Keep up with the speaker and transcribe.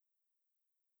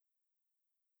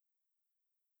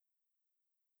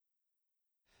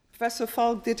Professor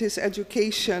Falque did his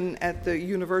education at the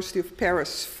University of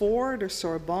Paris 4, the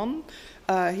Sorbonne.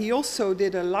 He also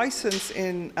did a license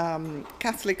in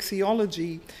Catholic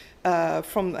theology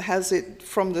from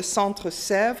the Centre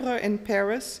Sèvres in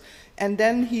Paris. And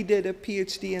then he did a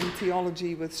PhD in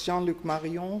theology with Jean-Luc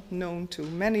Marion, known to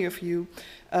many of you,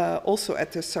 also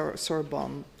at the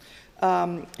Sorbonne.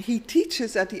 He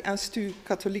teaches at the Institut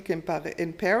Catholique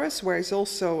in Paris, where he's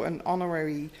also an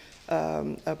honorary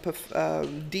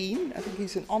dean. I think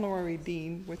he's an honorary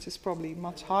dean, which is probably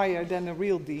much higher than a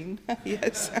real dean.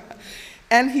 Yes.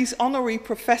 And he's honorary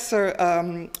professor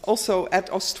also at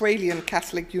Australian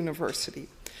Catholic University.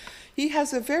 He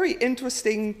has a very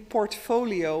interesting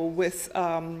portfolio with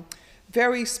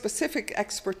very specific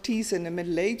expertise in the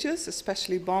Middle Ages,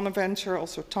 especially Bonaventure,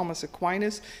 also Thomas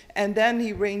Aquinas, and then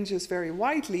he ranges very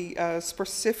widely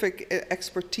specific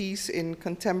expertise in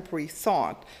contemporary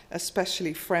thought,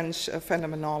 especially French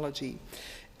phenomenology.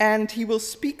 And he will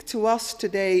speak to us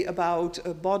today about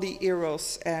body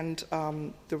Eros and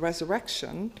the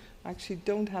resurrection. I actually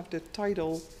don't have the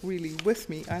title really with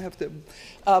me. I have the,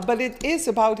 but it is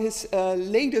about his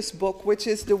latest book, which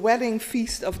is The Wedding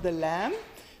Feast of the Lamb.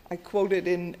 I quoted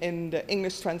in the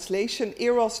English translation,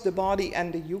 Eros, the Body,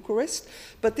 and the Eucharist.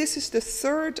 But this is the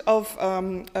third of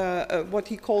what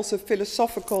he calls a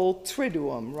philosophical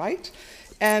triduum, right?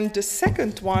 And the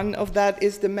second one of that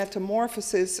is the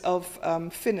Metamorphosis of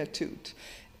Finitude.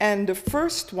 And the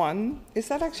first one, is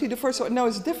that actually the first one? No,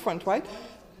 it's different, right?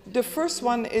 The first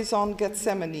one is on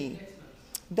Gethsemane.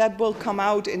 That will come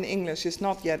out in English. It's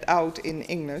not yet out in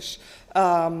English.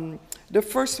 The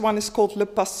first one is called Le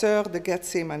Passeur de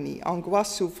Gethsemane,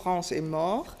 Angoisse, Souffrance et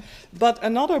Mort. But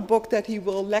another book that he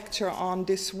will lecture on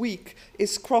this week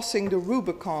is Crossing the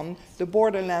Rubicon, the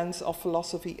Borderlands of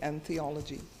Philosophy and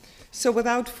Theology. So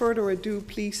without further ado,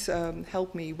 please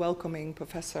help me welcoming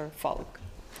Professor Falque.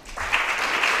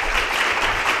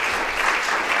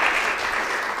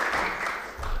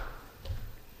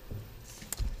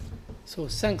 So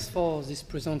thanks for this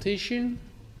presentation.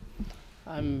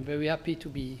 I'm very happy to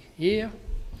be here,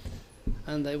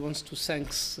 and I want to thank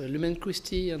Lumen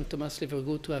Christi and Thomas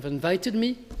Levergo to have invited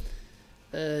me.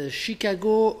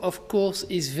 Chicago, of course,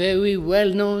 is very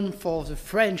well known for the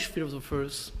French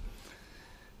philosophers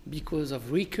because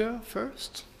of Ricoeur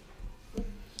first,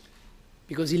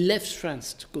 because he left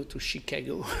France to go to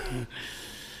Chicago.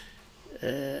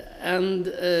 And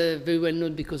very well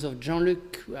known because of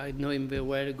Jean-Luc. I know him very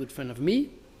well, a good friend of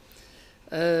me.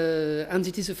 And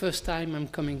it is the first time I'm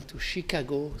coming to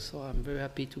Chicago, so I'm very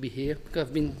happy to be here, because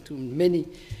I've been to many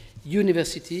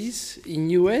universities in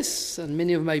US, and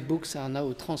many of my books are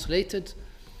now translated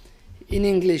in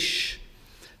English.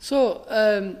 So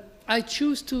I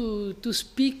choose to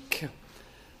speak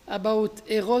about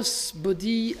Eros,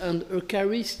 body, and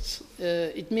Eucharist.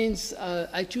 It means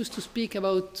I choose to speak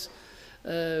about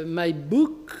my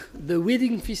book, The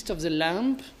Wedding Feast of the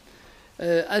Lamb.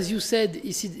 As you said,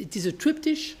 it is a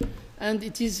triptych, and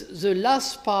it is the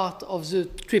last part of the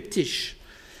triptych.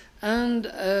 And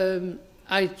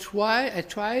I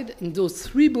tried in those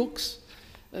three books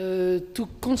to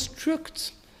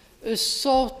construct a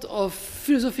sort of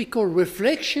philosophical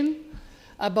reflection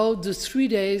about the 3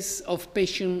 days of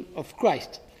Passion of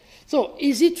Christ. So,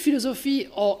 is it philosophy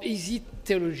or is it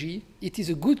theology? It is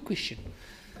a good question.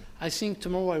 I think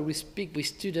tomorrow I will speak with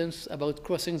students about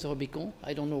crossing the Rubicon.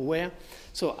 I don't know where.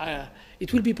 So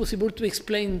it will be possible to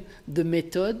explain the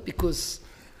method, because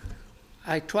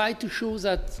I try to show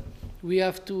that we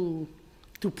have to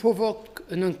provoke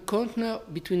an encounter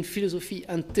between philosophy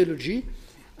and theology,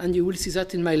 and you will see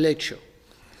that in my lecture.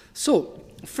 So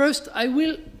first, I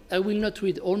will not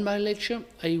read all my lecture.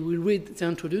 I will read the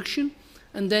introduction,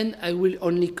 and then I will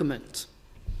only comment.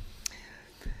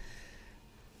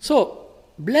 So,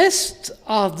 blessed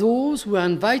are those who are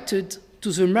invited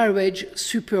to the marriage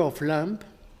supper of Lamb.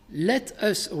 Let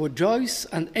us rejoice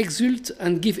and exult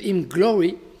and give him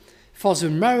glory, for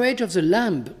the marriage of the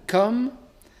Lamb come,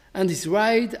 and his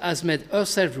bride has made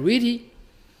herself ready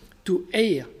to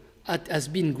heir, and has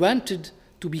been granted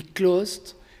to be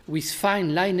clothed with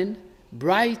fine linen,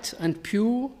 bright and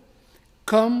pure.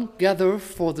 Come, gather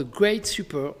for the great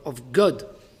supper of God.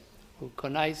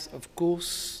 Recognize, of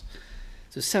course,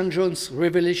 the St. John's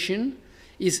revelation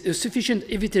is a sufficient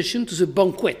invitation to the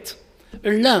banquet. A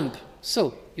lamb.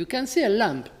 So, you can say a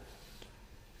lamb.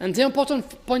 And the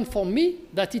important point for me,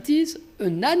 that it is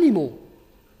an animal.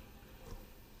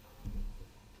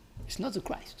 It's not the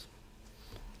Christ.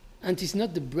 And it's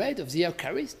not the bread of the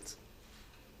Eucharist.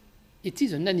 It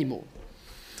is an animal.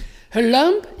 A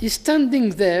lamb is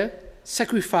standing there,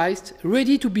 sacrificed,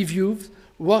 ready to be viewed,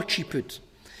 worshipped,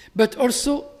 but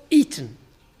also eaten.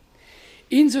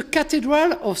 In the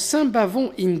Cathedral of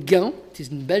Saint-Bavon in Gand, it is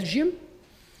in Belgium,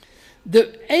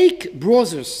 the Eyck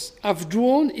brothers have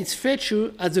drawn its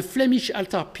feature as a Flemish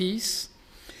altarpiece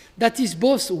that is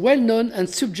both well known and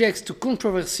subject to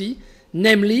controversy,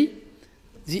 namely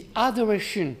the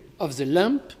Adoration of the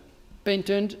Lamp,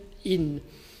 painted in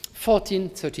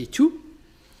 1432,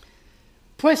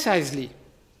 precisely,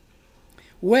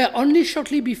 where only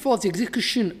shortly before the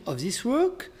execution of this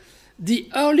work, the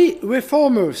early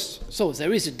reformers, so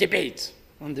there is a debate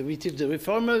on the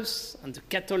reformers and the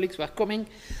Catholics were coming,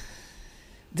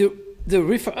 the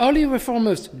early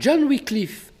reformers John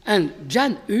Wycliffe and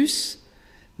Jan Hus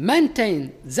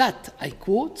maintain that, I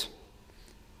quote,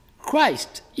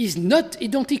 Christ is not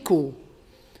identical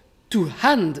to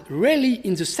hand really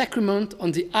in the sacrament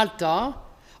on the altar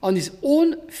on his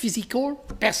own physical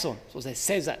person. So they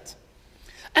say that.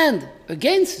 And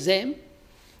against them,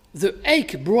 the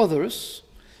Eyck brothers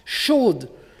showed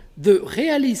the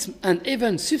realism and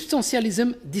even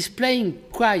substantialism displaying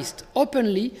Christ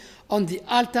openly on the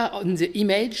altar on the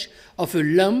image of a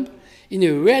lamb in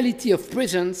a reality of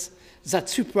presence that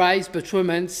surprised but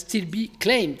remains still be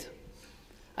claimed.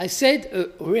 I said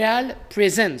a real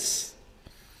presence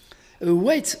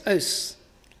awaits us,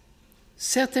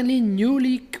 certainly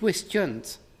newly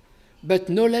questioned, but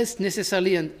no less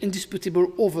necessarily and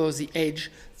indisputable over the age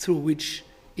through which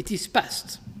it is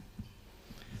passed.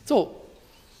 So,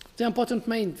 the important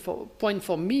point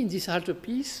for me in this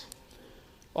altarpiece,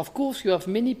 of course, you have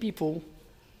many people,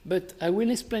 but I will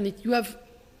explain it. You have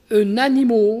an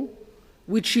animal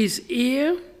which is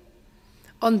here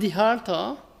on the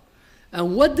altar,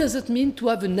 and what does it mean to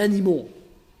have an animal?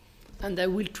 And I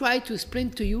will try to explain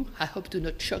to you, I hope to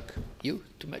not shock you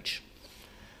too much,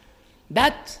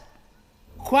 that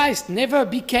Christ never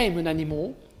became an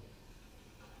animal,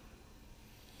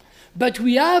 but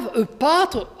we have a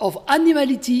part of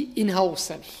animality in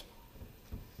ourselves.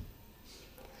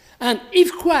 And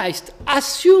if Christ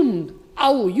assumed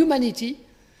our humanity,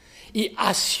 he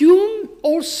assumed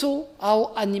also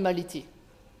our animality.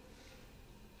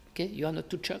 Okay, you are not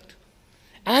too shocked.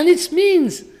 And it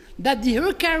means that the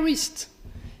Eucharist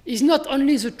is not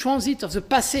only the transit of the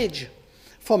passage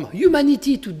from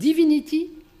humanity to divinity,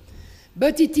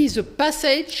 but it is a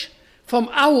passage from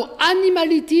our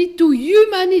animality to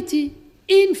humanity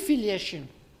in filiation.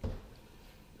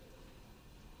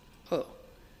 Oh,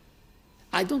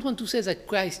 I don't want to say that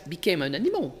Christ became an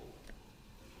animal,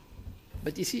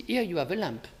 but you see, here you have a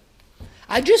lamp.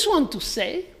 I just want to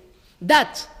say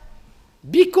that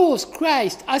because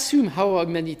Christ assumed our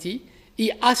humanity,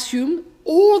 he assumed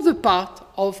all the part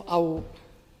of our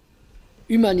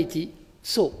humanity,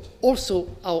 so also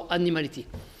our animality.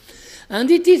 And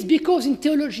it is because in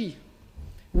theology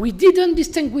we didn't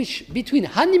distinguish between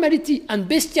animality and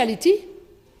bestiality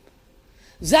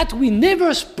that we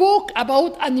never spoke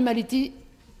about animality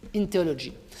in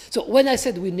theology. So when I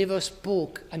said we never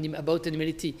spoke about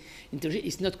animality in theology,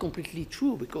 it's not completely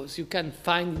true, because you can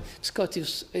find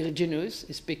Scottish Originals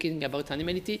speaking about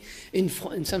animality in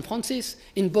St. Francis,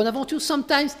 in Bonaventure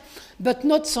sometimes, but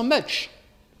not so much.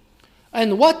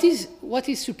 And what is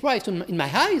surprising in my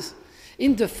eyes,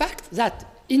 in the fact that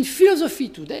in philosophy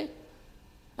today,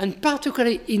 and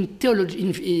particularly in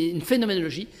theology, in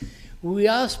phenomenology, we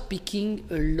are speaking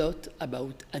a lot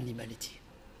about animality.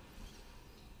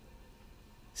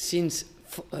 Since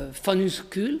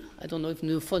Falque, I don't know if you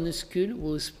know Falque,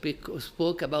 who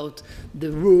spoke about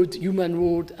the world, human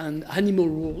world and animal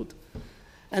world.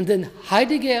 And then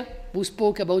Heidegger, who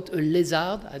spoke about a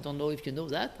lizard. I don't know if you know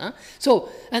that. Huh? So,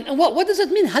 and what does that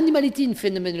mean, animality in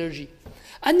phenomenology?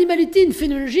 Animality in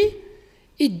phenomenology,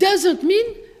 it doesn't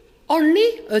mean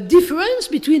only a difference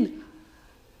between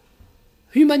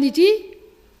humanity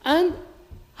and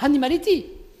animality.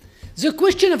 The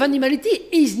question of animality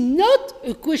is not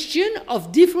a question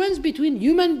of difference between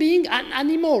human beings and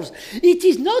animals. It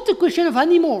is not a question of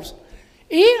animals.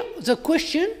 Here, the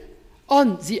question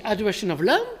on the adoration of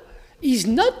lamb is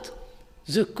not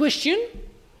the question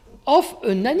of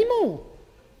an animal.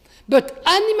 But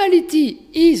animality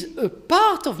is a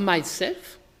part of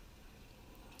myself.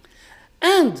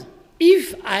 And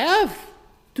if I have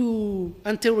to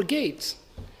interrogate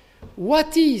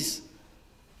what is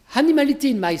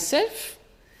animality in myself,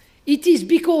 it is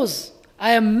because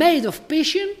I am made of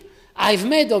passion, I'm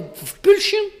made of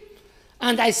pulsion,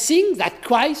 and I think that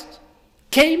Christ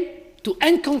came to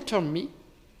encounter me,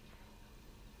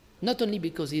 not only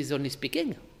because he is only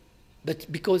speaking,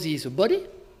 but because he is a body,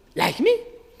 like me.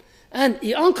 And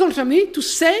he encountered me to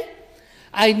say,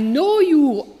 I know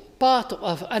you part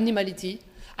of animality,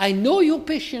 I know your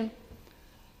passion,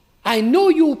 I know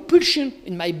your pulsion.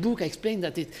 In my book, I explain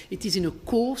that it is in a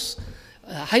course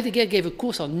Heidegger gave a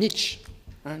course on Nietzsche,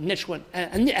 Nietzsche one.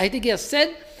 And Heidegger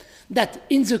said that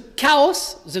in the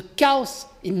chaos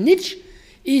in Nietzsche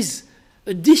is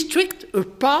a district, a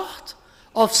part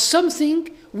of something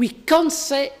we can't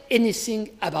say anything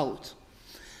about.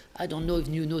 I don't know if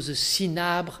you know the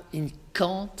cinabre in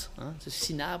Kant. The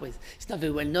cinabre, it's not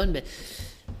very well known, but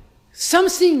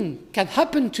something can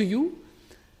happen to you,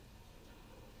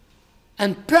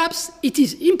 and perhaps it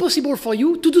is impossible for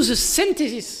you to do the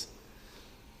synthesis.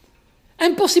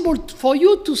 Impossible for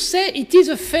you to say it is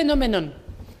a phenomenon.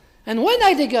 And when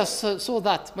Heidegger saw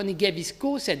that, when he gave his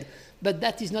course, said, but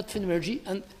that is not phenomenology,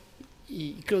 and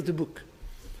he closed the book.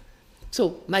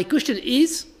 So my question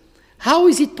is, how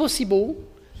is it possible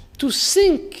to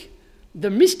think the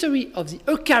mystery of the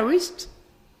Eucharist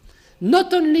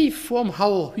not only from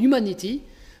our humanity,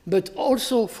 but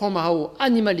also from our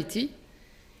animality,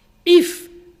 if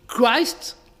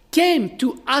Christ came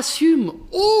to assume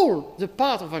all the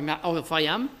part of I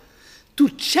am, to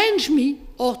change me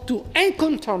or to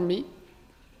encounter me,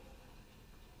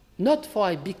 not for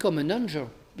I become an angel,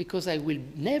 because I will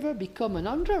never become an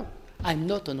angel. I'm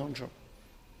not an angel.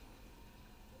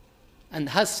 And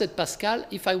as said Pascal,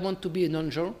 if I want to be an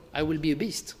angel, I will be a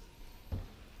beast.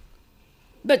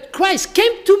 But Christ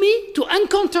came to me to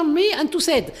encounter me and to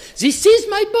say, this is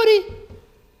my body.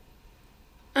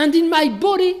 And in my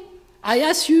body, I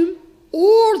assume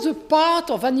all the part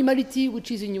of animality which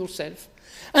is in yourself.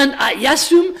 And I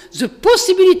assume the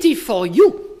possibility for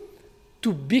you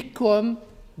to become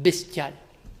bestial,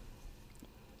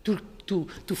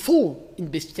 to fall in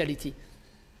bestiality.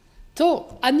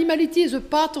 So, animality is a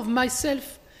part of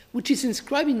myself which is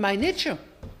inscribed in my nature.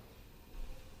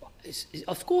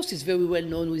 Of course, it's very well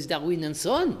known with Darwin and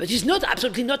so on, but it's not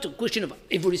absolutely not a question of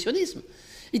evolutionism.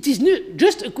 It is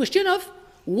just a question of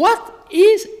what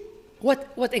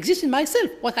exists in myself,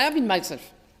 what I have in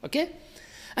myself. Okay?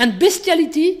 And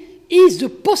bestiality is the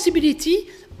possibility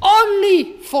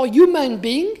only for human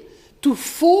being to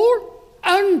fall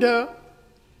under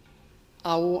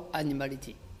our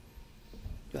animality.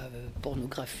 You have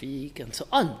pornographic and so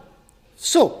on.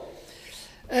 So,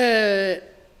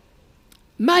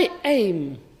 my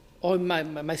aim, or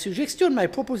my suggestion, my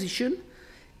proposition,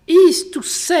 is to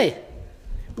say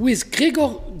with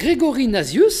Gregory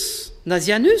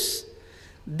Nazianzus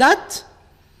that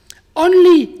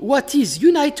only what is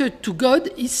united to God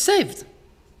is saved.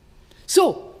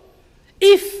 So,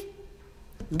 if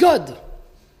God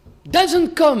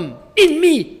doesn't come in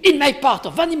me, in my part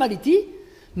of animality,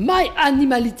 my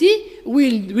animality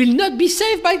will not be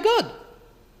saved by God.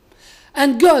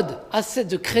 And God, as said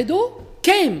the Credo,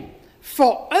 came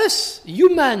for us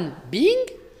human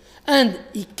beings, and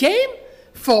he came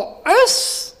for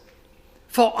us,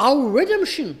 for our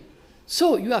redemption.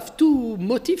 So you have two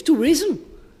motives, two reasons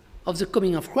of the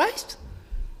coming of Christ.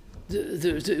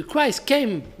 The Christ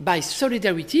came by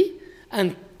solidarity,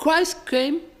 and Christ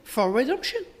came for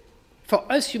redemption,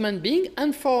 for us human beings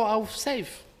and for our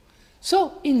save.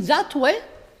 So in that way,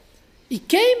 he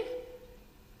came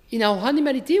in our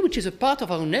animality, which is a part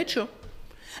of our nature,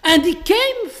 and he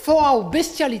came for our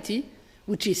bestiality,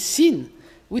 which is sin,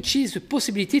 which is the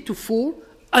possibility to fall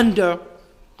under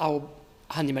our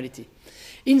animality.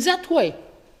 In that way,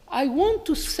 I want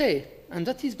to say, and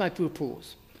that is my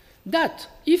purpose, that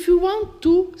if you want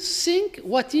to think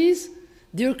what is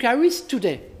the Eucharist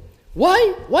today,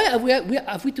 why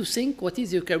have we to think what is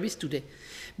the Eucharist today?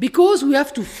 Because we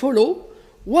have to follow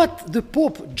what the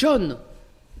Pope John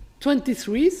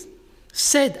XXIII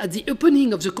said at the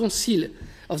opening of the Council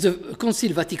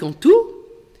Vatican II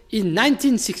in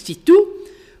 1962,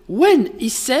 when he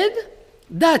said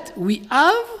that we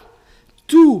have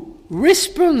to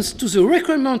respond to the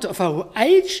requirement of our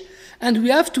age, and we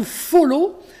have to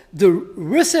follow the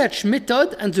research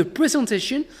method and the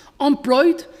presentation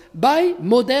employed by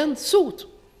modern thought.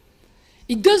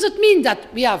 It doesn't mean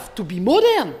that we have to be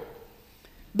modern,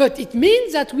 but it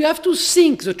means that we have to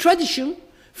think the tradition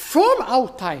from our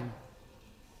time.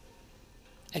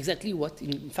 Exactly what,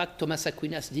 in fact, Thomas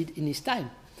Aquinas did in his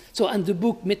time. So, in the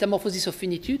book Metamorphosis of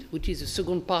Finitude, which is the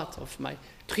second part of my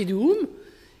Triduum,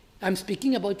 I'm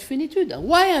speaking about finitude. And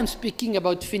why I'm speaking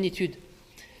about finitude?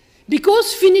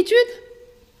 Because finitude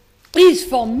is,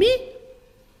 for me,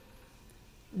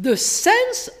 the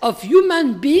sense of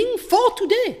human being for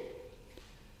today.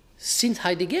 Since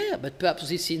Heidegger, but perhaps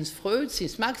since Freud,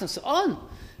 since Marx, and so on.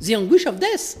 The anguish of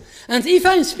death. And if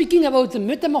I'm speaking about the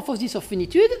metamorphosis of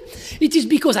finitude, it is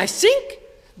because I think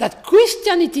that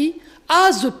Christianity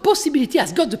has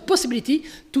got the possibility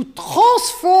to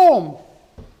transform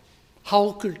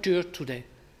our culture today.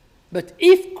 But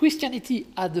if Christianity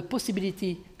had the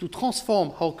possibility to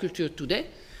transform our culture today,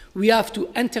 we have to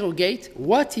interrogate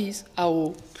what is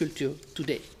our culture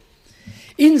today.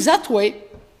 In that way,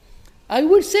 I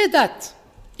will say that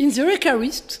in the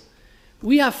Eucharist,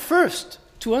 we have first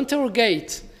to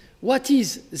interrogate what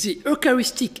is the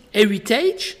Eucharistic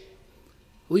heritage,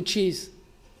 which is,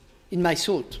 in my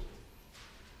thought,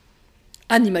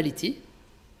 animality.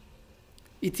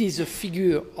 It is a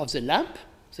figure of the lamp,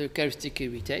 the Eucharistic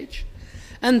heritage.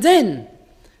 And then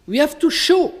we have to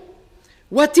show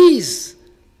what is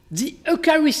the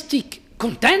Eucharistic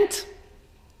content.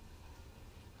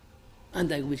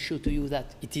 And I will show to you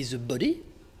that it is a body.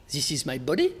 This is my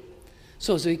body.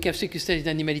 So the Eucharistic heritage is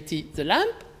animality, the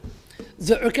lamp.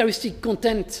 The Eucharistic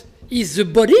content is the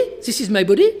body. This is my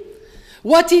body.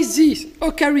 What is this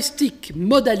Eucharistic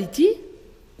modality?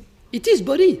 It is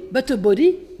body, but a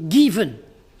body given.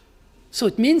 So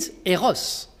it means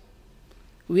Eros.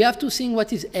 We have to think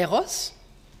what is Eros,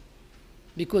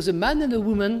 because a man and a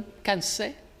woman can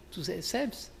say to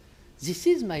themselves, this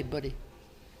is my body.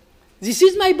 This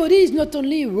is my body is not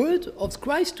only a word of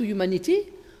Christ to humanity,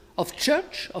 of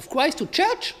church, of Christ to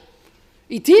church.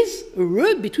 It is a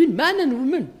word between man and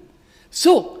woman.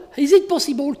 So, is it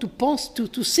possible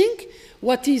to think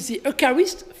what is the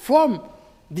Eucharist from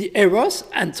the Eros?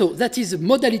 And so that is the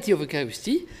modality of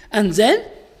Eucharisty. And then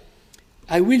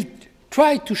I will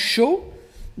try to show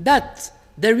that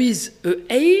there is an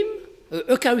aim, an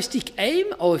Eucharistic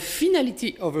aim, or a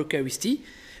finality of Eucharisty,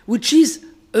 which is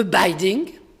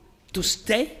abiding, to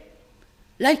stay,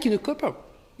 like in a couple,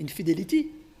 in fidelity.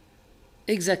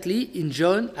 Exactly, in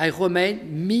John, I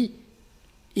remain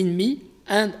in me,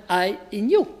 and I in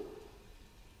you.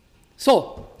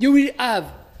 So, you will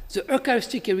have the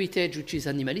Eucharistic heritage, which is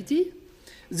animality,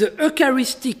 the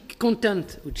Eucharistic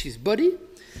content, which is body,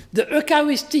 the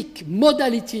Eucharistic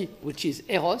modality, which is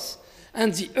Eros,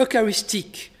 and the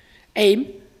Eucharistic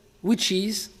aim, which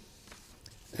is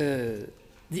the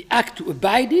act to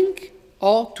abiding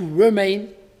or to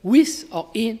remain with or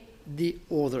in the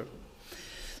other.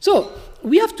 So,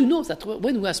 we have to know that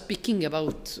when we are speaking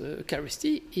about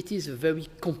Eucharisty, it is a very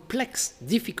complex,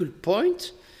 difficult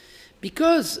point,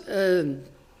 because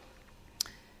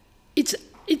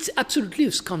it's absolutely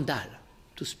a scandal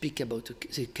to speak about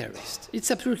the Eucharist.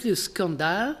 It's absolutely a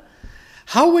scandal.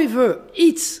 However,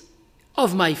 it's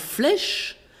of my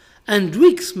flesh and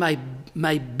drinks my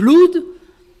blood.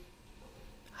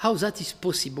 How that is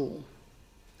possible?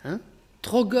 Huh?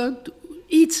 Trogon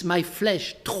eats my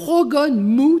flesh. Trogon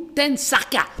mu ten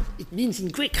sarka. It means in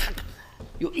Greek,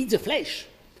 you eat the flesh.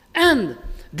 And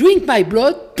drink my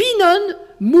blood, pinon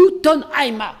mu ton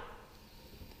aima.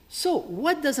 So,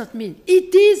 what does that mean?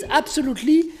 It is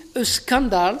absolutely a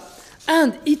scandal,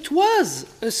 and it was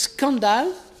a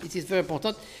scandal, it is very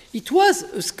important, it was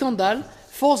a scandal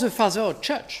for the Father of the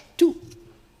Church, too.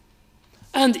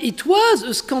 And it was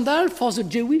a scandal for the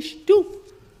Jewish, too.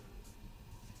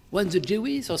 When the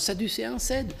Jewish or Sadduceans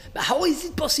said, but how is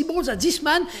it possible that this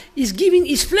man is giving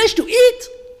his flesh to eat?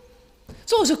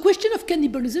 So the question of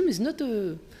cannibalism is not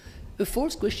a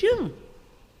false question.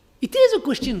 It is a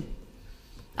question.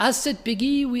 As said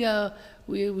Peggy, we are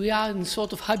in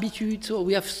sort of habitude, so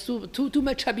we have too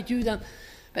much habitude.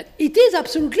 But it is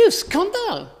absolutely a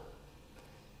scandal.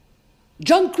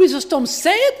 John Chrysostom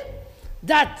said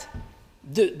that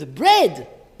the bread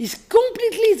is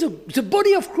completely the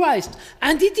body of Christ,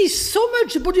 and it is so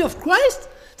much the body of Christ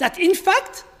that, in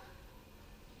fact,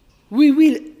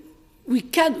 we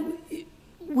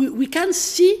can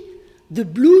see the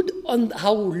blood on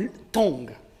our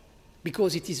tongue,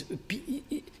 because it is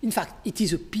in fact it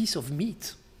is a piece of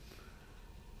meat.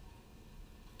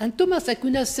 And Thomas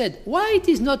Aquinas said, why it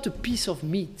is not a piece of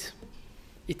meat?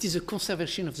 It is a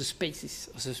conservation of the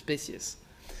species.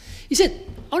 He said,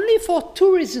 only for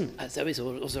two reasons. There is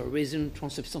other reason,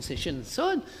 transubstantiation and so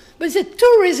on. But he said,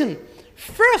 two reasons.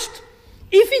 First,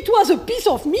 if it was a piece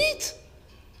of meat,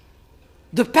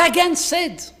 the pagans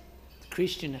said,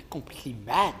 Christians are completely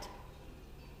mad.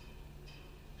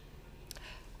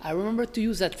 I remember to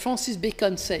use that Francis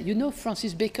Bacon said, you know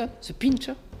Francis Bacon, the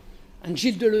painter? And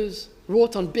Gilles Deleuze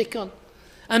wrote on Bacon.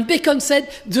 And Bacon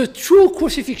said, the true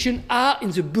crucifixion are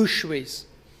in the bushways.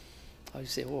 You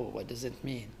say, oh, what does that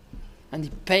mean? And he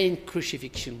painted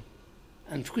crucifixion.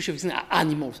 And crucifixion are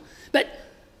animals. But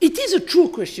it is a true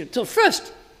question. So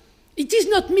first, it is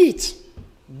not meat,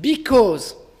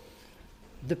 because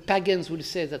the pagans will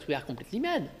say that we are completely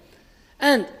mad.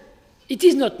 And it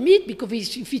is not meat, because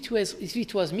if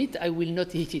it was meat, I will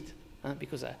not eat it,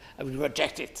 because I will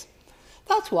reject it.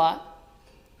 That's why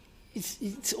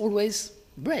it's always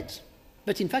bread.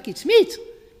 But in fact, it's meat,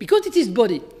 because it is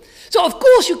body. So of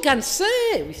course you can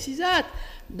say, we see that,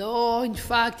 no, in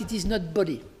fact, it is not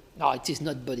body. No, it is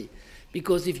not body.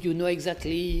 Because if you know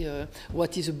exactly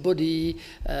what is a body,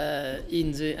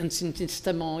 in the Ancient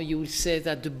Testament, you will say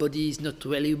that the body is not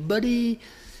really a body,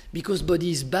 because body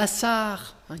is basar,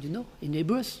 you know, in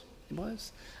Hebrews.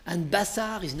 And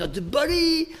basar is not the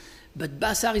body, but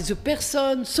basar is a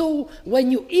person. So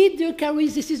when you eat the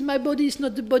Eucharist, this is my body, it's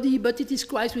not the body, but it is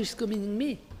Christ which is coming in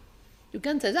me. You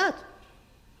can say that.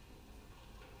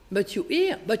 But you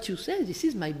hear, but you say, this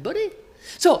is my body.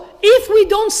 So if we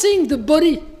don't think the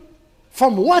body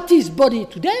from what is body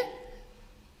today,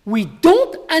 we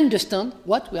don't understand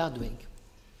what we are doing.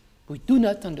 We do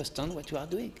not understand what we are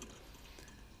doing.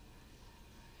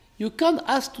 You can't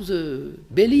ask to the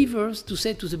believers, to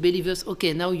say to the believers,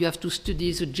 okay, now you have to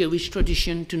study the Jewish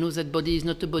tradition to know that body is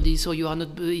not a body, so you are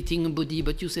not eating a body,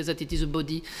 but you say that it is a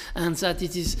body, and that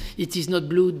it is not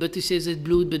blood, but you say that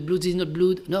blood, but blood is not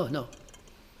blood. No.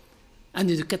 And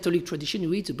in the Catholic tradition,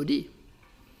 you eat the body.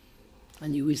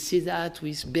 And you will see that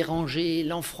with Béranger,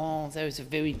 Lanfranc, there is a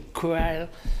very quarrel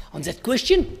on that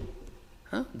question.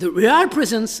 The real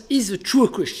presence is a true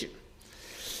question.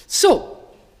 So,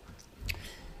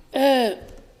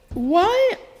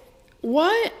 why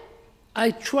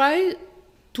I try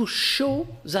to show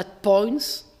that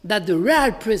points that the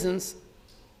real presence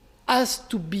has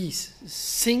to be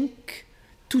seen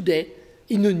today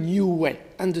in a new way,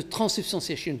 and the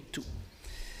transubstantiation too.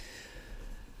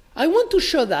 I want to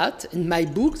show that in my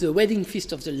book, The Wedding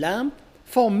Feast of the Lamb,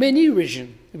 for many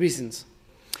reasons.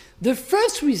 The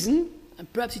first reason,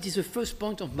 and perhaps it is the first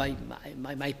point of my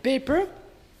paper,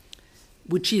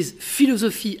 which is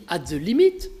philosophy at the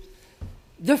limit.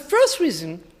 The first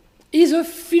reason is a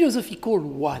philosophical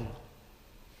one.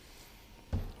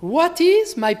 What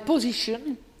is my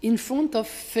position in front of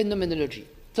phenomenology?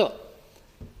 So,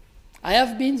 I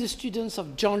have been the student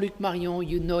of Jean-Luc Marion.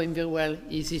 You know him very well.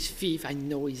 He's his fifth. I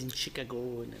know he's in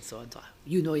Chicago and so on.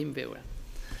 You know him very well.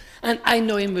 And I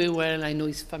know him very well. I know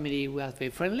his family. We are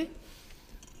very friendly.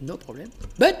 No problem.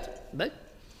 But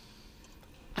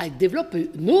I develop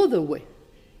another way.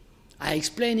 I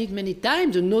explain it many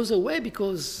times, another way,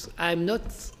 because I'm not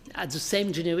at the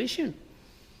same generation.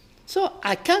 So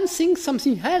I can think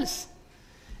something else.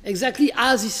 Exactly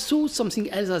as he saw something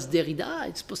else as Derrida,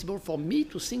 it's possible for me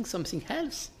to think something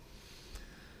else.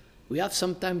 We have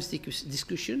sometimes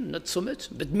discussion, not so much,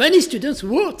 but many students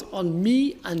worked on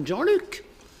me and Jean-Luc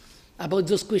about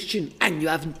those questions. And you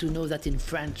have to know that in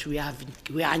France we are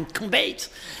in combat.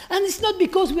 And it's not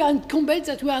because we are in combat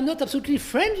that we are not absolutely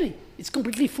friendly. It's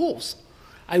completely false.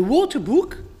 I wrote a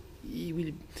book, it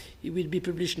will be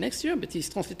published next year, but it's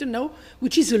translated now,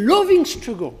 which is a loving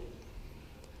struggle.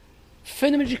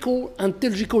 Phenomenological and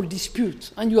theological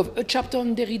dispute. And you have a chapter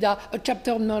on Derrida, a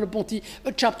chapter on Merleau-Ponty,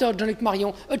 a chapter on Jean-Luc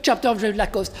Marion, a chapter on Jean-Luc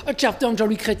Lacoste, a chapter on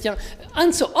Jean-Luc Chrétien,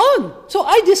 and so on. So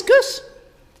I discuss.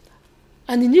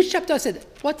 And in each chapter I said,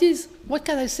 what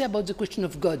can I say about the question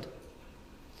of God?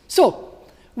 So,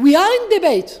 we are in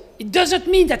debate. It doesn't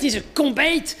mean that it's a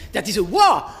combat, that is a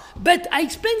war. But I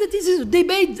explain that this is a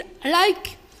debate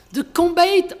like the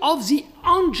combat of the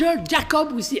angel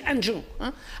Jacob with the angel.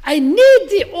 I need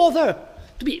the other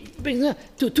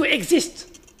to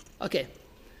exist. Okay.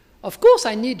 Of course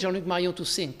I need Jean-Luc Marion to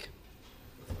think.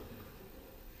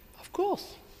 Of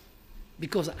course.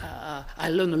 Because I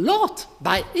learn a lot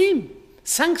by him,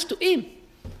 thanks to him.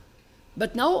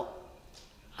 But now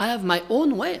I have my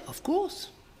own way, of course.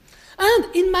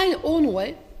 And in my own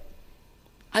way,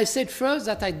 I said first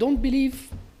that I don't believe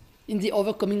in the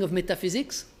overcoming of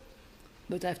metaphysics.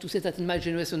 But I have to say that in my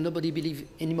generation, nobody believes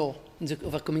anymore in the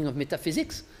overcoming of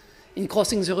metaphysics. In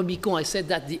Crossing the Rubicon, I said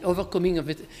that the overcoming of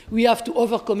it, we have to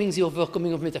overcoming the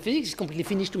overcoming of metaphysics. It's completely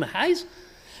finished to my eyes.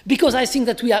 Because I think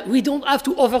that we don't have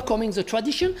to overcoming the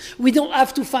tradition. We don't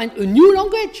have to find a new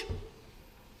language.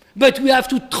 But we have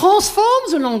to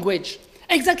transform the language.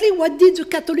 Exactly what did the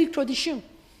Catholic tradition.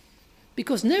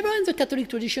 Because never in the Catholic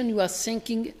tradition you are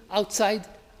thinking outside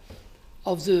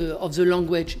of the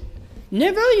language.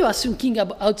 Never you are thinking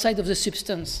outside of the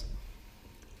substance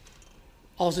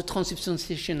or the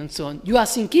transubstantiation and so on. You are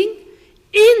thinking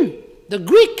in the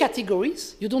Greek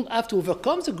categories. You don't have to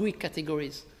overcome the Greek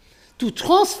categories to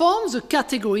transform the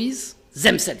categories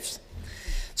themselves.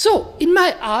 So, in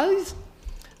my eyes,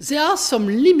 there are some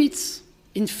limits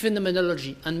in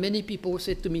phenomenology. And many people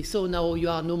say to me, so now you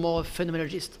are no more a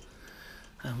phenomenologist.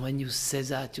 And when you say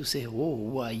that, you say, oh,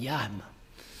 who I am.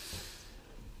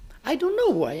 I don't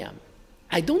know who I am.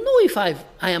 I don't know if I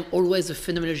am always a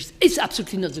phenomenologist. It's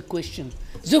absolutely not the question.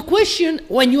 The question,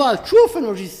 when you are a true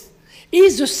phenomenologist,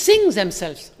 is the things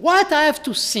themselves. What I have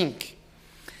to think.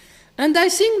 And I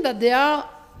think that there are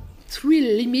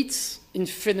three limits in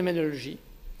phenomenology.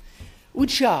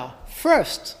 which are,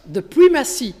 first, the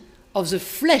primacy of the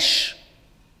flesh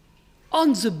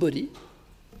on the body.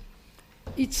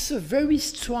 It's a very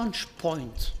strange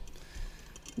point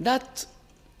that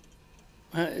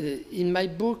in my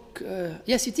book,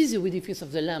 yes, it is the edifice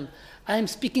of the Lamb. I am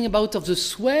speaking about of the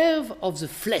swerve of the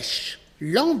flesh,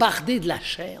 l'embardé de la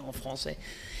chair en français.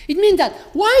 It means that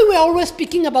why we are always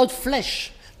speaking about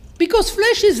flesh? Because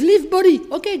flesh is live body.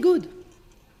 Okay, good.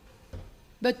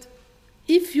 But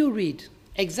if you read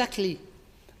exactly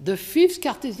the fifth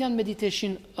Cartesian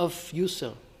meditation of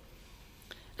Husserl,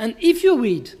 and if you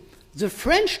read the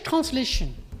French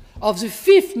translation of the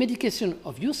fifth meditation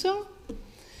of Husserl,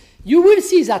 you will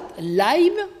see that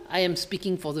Leib, I am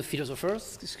speaking for the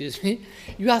philosophers, excuse me,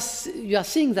 you are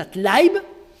seeing that Leib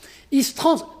is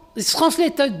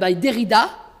translated by Derrida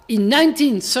in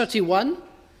 1931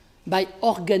 by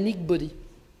organic body.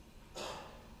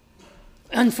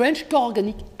 And French,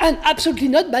 co-organic, and absolutely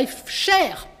not by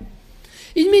chair.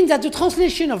 It means that the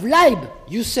translation of Leib,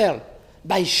 Husserl,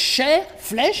 by chair,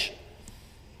 flesh,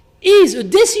 is a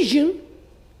decision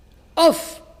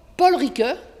of Paul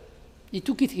Ricoeur. He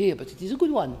took it here, but it is a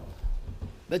good one.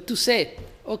 But to say,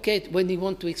 okay, when he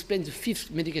wants to explain the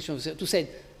fifth medication of Husserl, to say,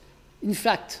 in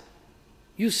fact,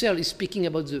 Husserl is speaking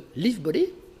about the live body,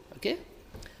 okay?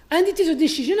 And it is a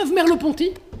decision of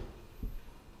Merleau-Ponty,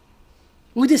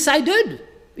 who decided,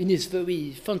 in his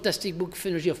very fantastic book,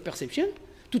 Phenology of Perception,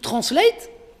 to translate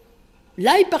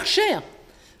Leib par chair.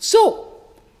 So,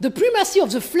 the primacy of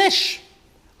the flesh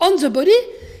on the body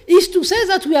is to say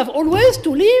that we have always to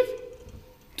live,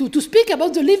 to speak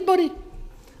about the live body.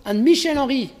 And Michel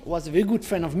Henry was a very good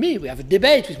friend of me. We have a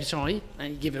debate with Michel Henry,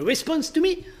 and he gave a response to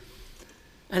me.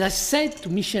 And I said to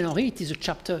Michel Henry, it is a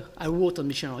chapter I wrote on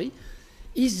Michel Henry,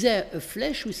 is there a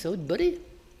flesh without body?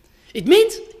 It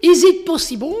means, is it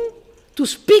possible to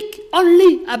speak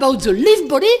only about the live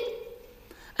body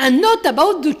and not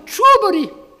about the true body?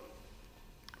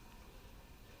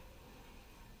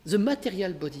 The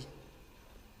material body.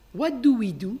 What do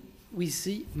we do with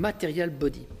the material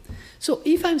body? So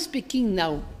if I'm speaking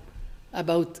now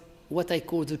about what I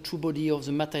call the true body or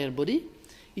the material body,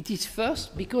 it is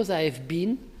first because I have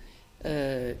been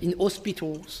in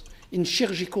hospitals, in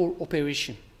surgical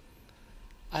operation.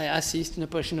 I assist in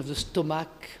operation of the stomach,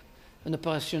 an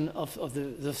operation of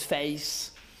the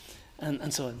face,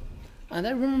 and so on. And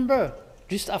I remember,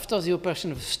 just after the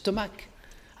operation of the stomach,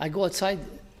 I go outside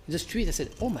the street, I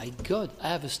said, oh my God, I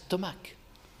have a stomach.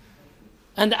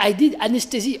 And I did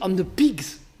anesthesia on the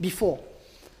pigs before,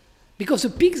 because the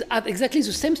pigs have exactly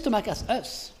the same stomach as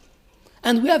us.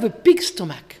 And we have a pig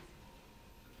stomach.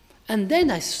 And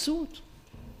then I thought,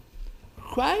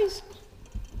 Christ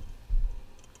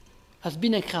has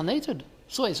been incarnated.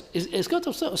 So it's got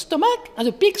a stomach, and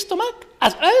a pig stomach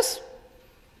as us.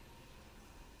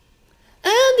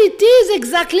 And it is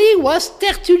exactly what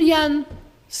Tertullian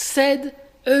said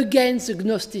against the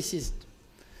Gnosticism.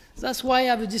 That's why I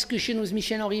have a discussion with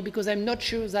Michel Henry, because I'm not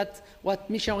sure that what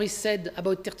Michel Henry said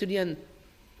about Tertullian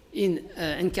in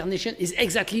Incarnation is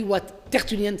exactly what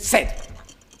Tertullian said.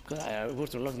 Because I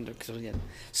wrote a lot on Tertullian.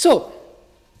 So,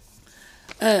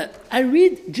 I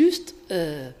read just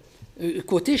a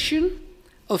quotation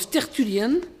of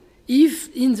Tertullian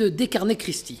in the De Carne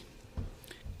Christi.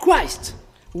 Christ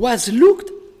was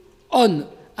looked on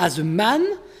as a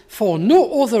man for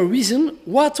no other reason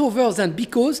whatsoever than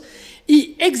because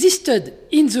he existed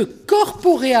in the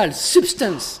corporeal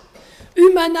substance,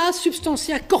 humana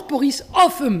substantia corporis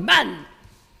of a man,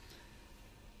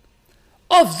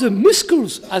 of the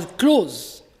muscles as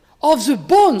claws, of the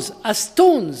bones as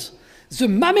stones, the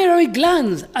mammary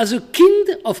glands as a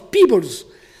kind of pebbles,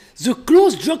 the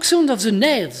close junction of the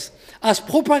nerves as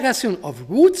propagation of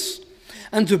roots,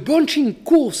 and the branching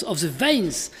course of the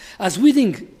veins as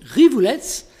within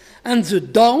rivulets, and the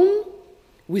down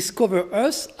which cover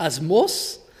us as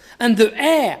moss, and the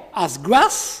air as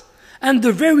grass, and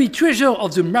the very treasure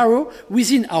of the marrow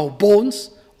within our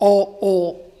bones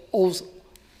or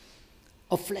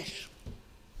of flesh.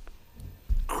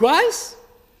 Christ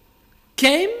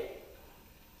came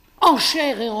en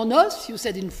chair et en os, you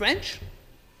said in French,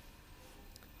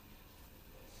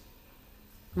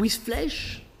 with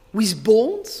flesh, with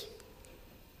bones.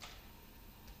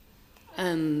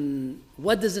 And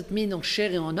what does it mean en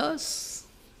chair et en os?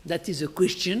 That is a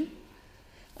question.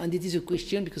 And it is a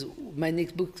question because my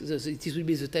next book, it will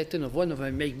be the title of one of my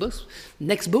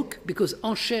next book, because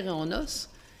en chair et en os,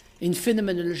 in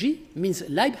phenomenology, means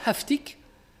leibhaftig,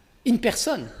 in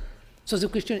person. So the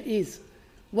question is,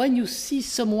 when you see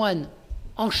someone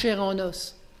en chair et en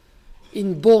os,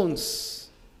 in bones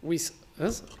with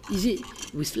us, is it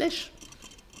with flesh?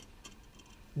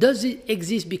 Does it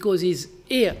exist because he's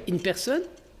here in person,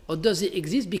 or does it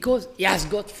exist because he has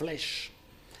got flesh?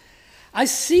 I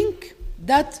think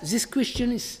that this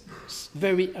question is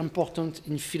very important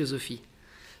in philosophy.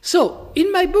 So,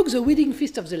 in my book, The Wedding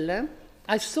Feast of the Lamb,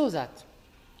 I saw that.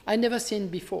 I never seen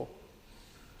before.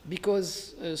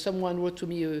 Because someone wrote to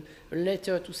me a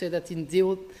letter to say that in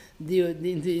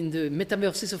the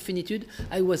Metamorphosis of Finitude,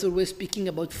 I was always speaking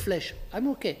about flesh. I'm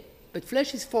okay, but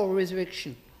flesh is for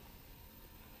resurrection.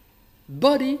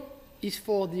 Body is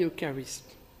for the Eucharist.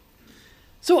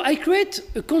 So I create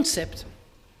a concept,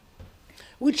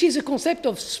 which is a concept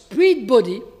of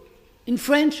spirit-body, in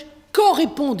French, corps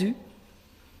répandu,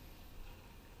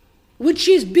 which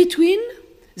is between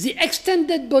the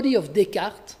extended body of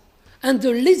Descartes and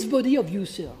the least body of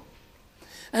Husserl.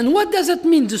 And what does that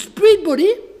mean? The spirit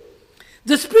body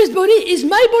is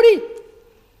my body,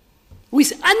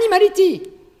 with animality,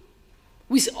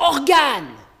 with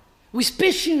organ, with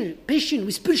passion,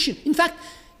 with pulsion. In fact,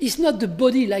 it's not the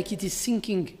body like it is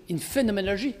thinking in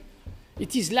phenomenology.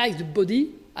 It is like the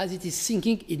body as it is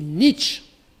thinking in Nietzsche.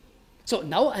 So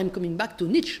now I'm coming back to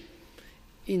Nietzsche.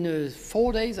 In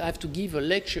 4 days, I have to give a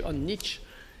lecture on Nietzsche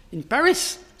in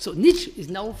Paris. So Nietzsche is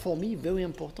now for me very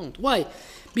important. Why?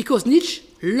 Because Nietzsche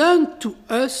learned to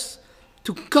us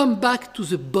to come back to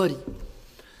the body.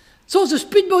 So the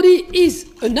spirit body is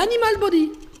an animal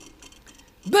body.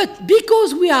 But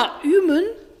because we are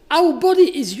human, our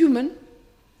body is human,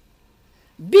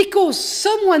 because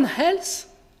someone else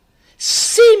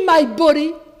see my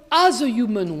body as a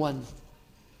human one.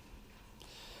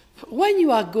 When you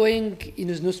are going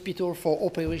in an hospital for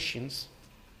operations,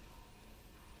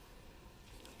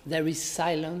 there is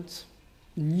silence,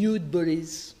 nude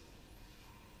bodies,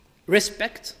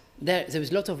 respect. There is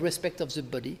a lot of respect of the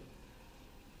body.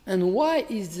 And why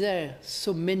is there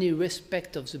so many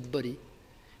respect of the body?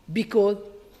 Because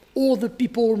all the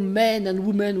people, men and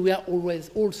women, we are always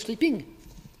all sleeping.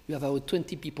 We have about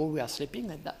 20 people who are sleeping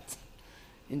like that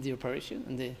in the operation,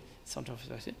 in the center of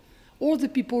operation. All the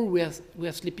people who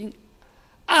are sleeping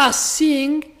are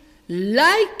seeing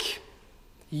like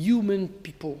human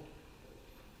people.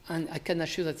 And I can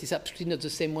assure that it's absolutely not the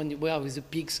same one we are with the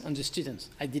pigs and the students.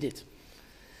 I did it.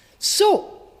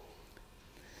 So,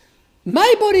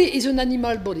 my body is an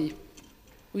animal body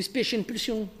with passion,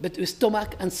 pulsion, but a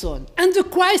stomach and so on. And the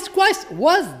Christ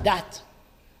was that.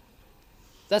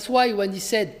 That's why when he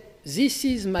said, "This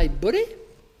is my body,"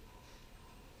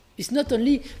 it's not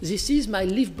only, "This is my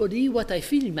live body, what I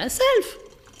feel in myself."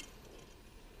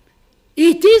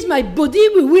 It is my body,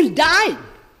 we will die.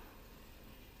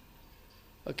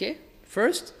 Okay,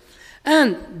 first.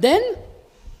 And then,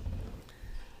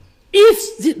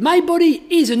 if my body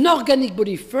is an organic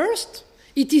body first,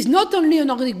 it is not only an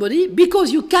organic body,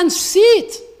 because you can see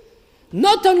it,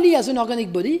 not only as an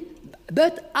organic body,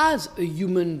 but as a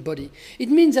human body. It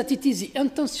means that it is the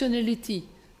intentionality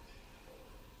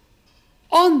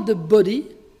on the body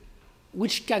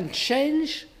which can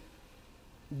change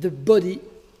the body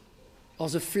or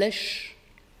the flesh,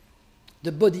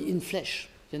 the body in flesh.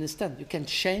 You understand? You can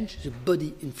change the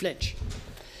body in flesh.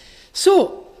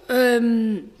 So,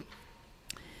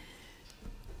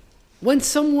 when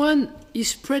someone is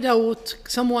spread out,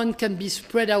 someone can be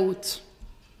spread out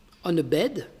on a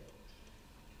bed.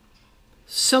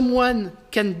 Someone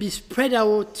can be spread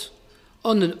out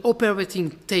on an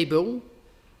operating table,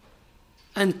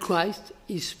 and Christ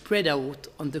is spread out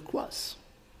on the cross.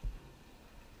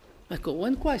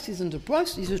 When Christ is on the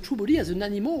cross, he's a true body as an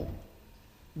animal.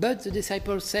 But the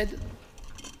disciples said,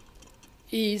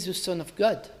 he is the Son of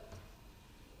God.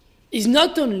 He's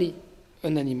not only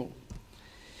an animal.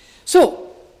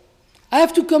 So, I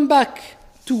have to come back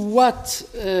to what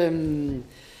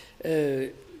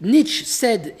Nietzsche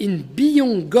said in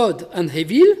Beyond God and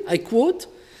Evil. I quote,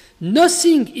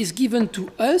 "Nothing is given to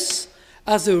us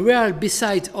as a real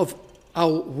beside of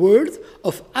our world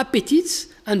of appetites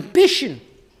and passion,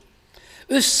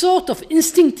 a sort of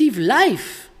instinctive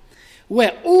life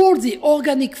where all the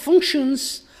organic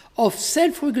functions of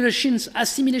self-regulation,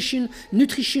 assimilation,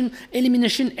 nutrition,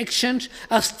 elimination, exchange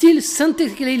are still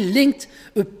synthetically linked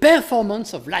a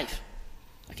performance of life."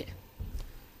 Okay.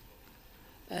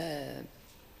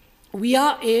 We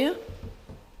are here,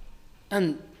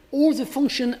 and all the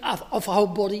functions of our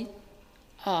body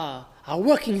are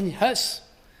working in us.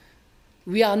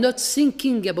 We are not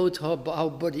thinking about our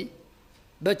body,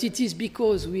 but it is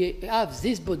because we have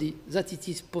this body that it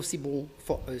is possible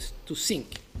for us to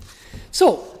think.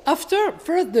 So, after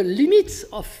first the limits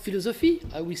of philosophy,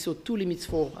 we saw 2 limits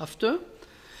for after,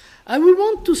 I will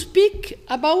want to speak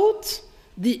about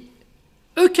the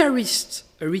Eucharist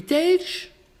heritage,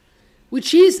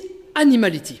 which is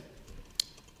animality.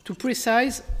 to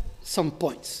precise some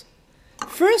points.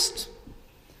 First,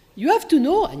 you have to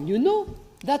know, and you know,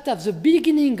 that at the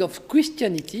beginning of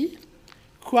Christianity,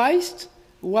 Christ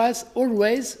was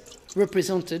always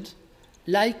represented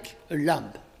like a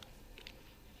lamb.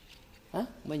 Huh?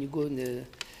 When you go in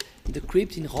the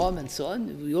crypt in Rome and so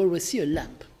on, we always see a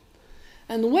lamb.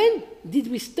 And when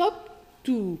did we stop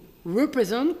to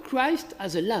represent Christ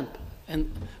as a lamb?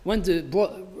 And when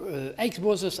the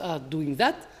ex-brothers are doing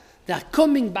that, they are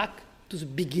coming back to the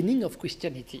beginning of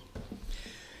Christianity.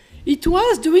 It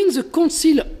was during the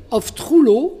Council of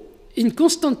Trullo in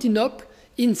Constantinople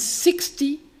in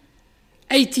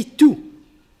 6082,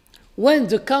 when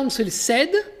the council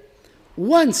said,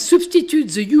 one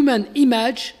substitutes the human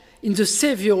image in the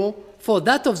Savior for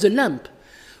that of the lamb.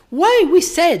 Why we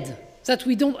said that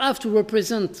we don't have to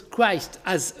represent Christ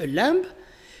as a lamb?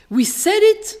 We said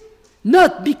it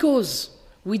not because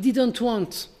we didn't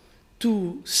want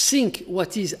to think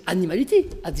what is animality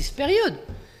at this period,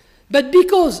 but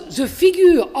because the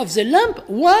figure of the lamb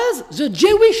was the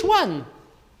Jewish one.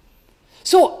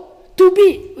 So, to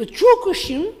be a true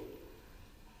Christian,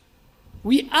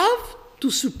 we have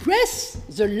to suppress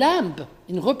the lamb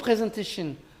in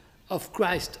representation of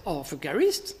Christ or of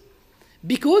Eucharist,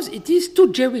 because it is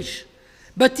too Jewish,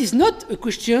 but is not a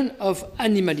question of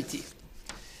animality.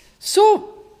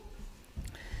 So,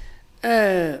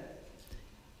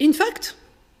 in fact,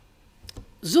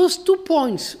 those 2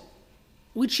 points,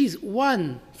 which is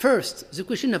one, first, the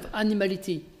question of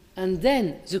animality, and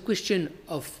then the question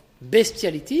of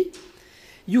bestiality,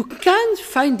 you can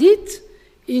find it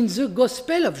in the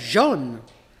Gospel of John.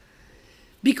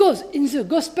 Because in the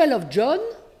Gospel of John,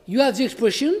 you have the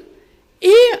expression,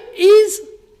 here is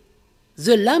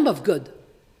the Lamb of God.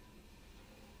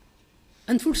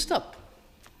 And full stop.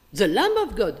 The Lamb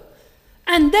of God.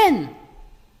 And then,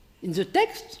 in the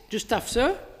text, just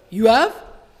after, you have,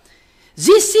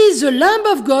 this is the Lamb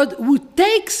of God who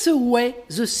takes away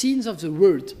the sins of the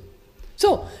world.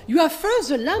 So, you have first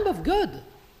the Lamb of God,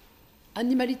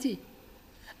 animality.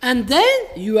 And then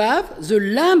you have the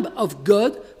Lamb of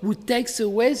God who takes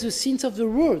away the sins of the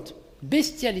world,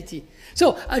 bestiality.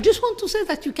 So, I just want to say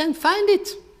that you can find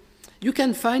it. You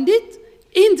can find it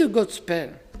in the Gospel.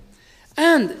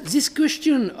 And this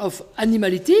question of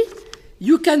animality,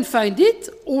 you can find it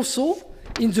also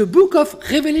in the book of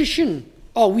Revelation,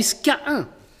 or with Cain.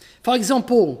 For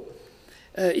example,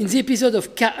 in the episode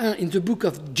of Cain in the book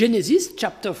of Genesis,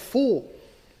 chapter 4,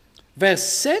 verse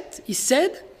 7, he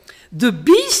said, the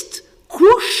beast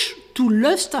crushed to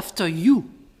lust after you,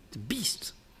 the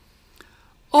beast.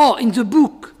 Or in the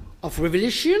book of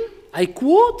Revelation, I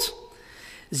quote,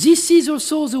 this is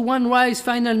also the one wise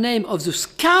final name of the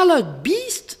scarlet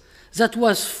beast that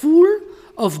was full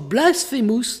of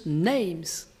blasphemous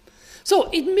names. So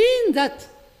it means that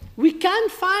we can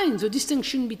find the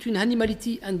distinction between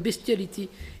animality and bestiality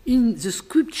in the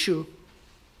scripture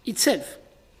itself.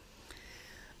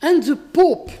 And the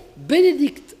Pope,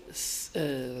 Benedict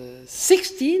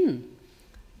XVI,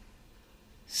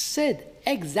 said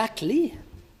exactly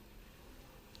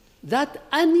that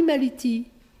animality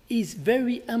is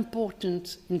very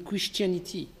important in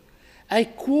Christianity. I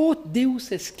quote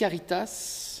Deus es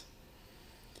Caritas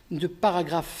in the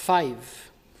paragraph 5.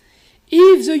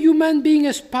 If the human being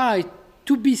aspires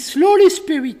to be slowly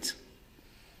spirit,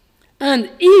 and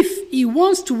if he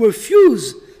wants to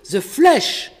refuse the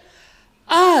flesh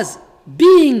as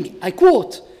being, I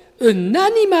quote, an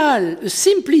animal, a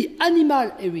simply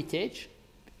animal heritage,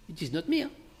 it is not me,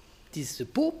 it is the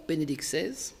Pope, Benedict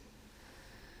says,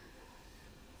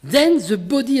 then the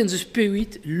body and the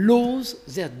spirit lose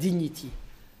their dignity.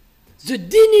 The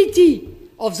dignity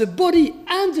of the body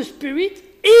and the spirit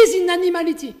is in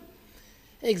animality.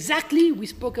 Exactly, we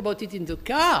spoke about it in the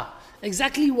car,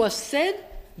 exactly was said,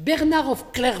 Bernard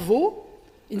of Clairvaux,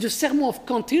 in the Sermon of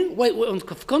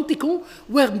Canticon,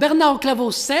 where Bernard of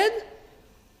Clairvaux said,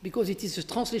 because it is a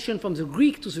translation from the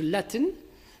Greek to the Latin,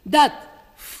 that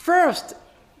first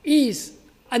is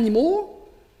animal,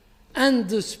 and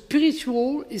the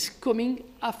spiritual is coming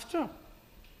after.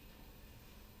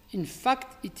 In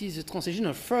fact, it is a translation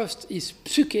of first is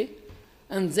psyche,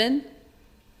 and then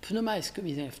pneuma is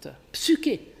coming after.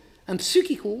 Psyche. And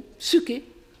psychical, psyche,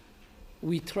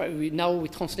 we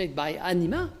translate by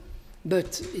anima,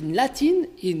 but in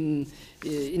Latin,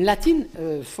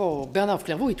 for Bernard of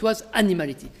Clairvaux, it was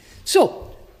animality.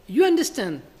 So, you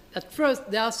understand that first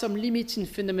there are some limits in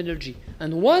phenomenology,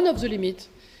 and one of the limits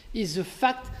is the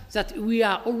fact that we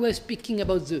are always speaking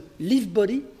about the live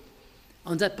body.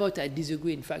 On that point, I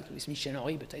disagree, in fact, with Michel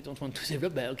Henry, but I don't want to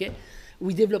develop, but okay.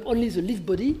 We develop only the live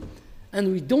body, and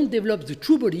we don't develop the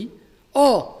true body,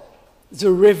 or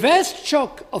the reverse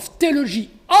shock of theology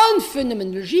on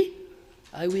phenomenology.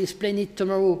 I will explain it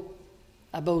tomorrow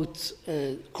about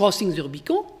crossing the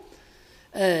Rubicon.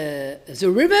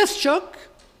 The reverse shock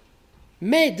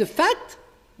made the fact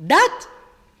that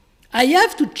I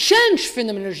have to change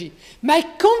phenomenology. My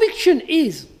conviction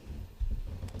is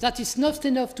that it's not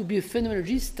enough to be a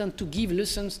phenomenologist and to give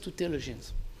lessons to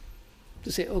theologians.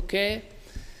 To say, okay,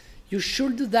 you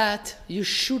should do that, you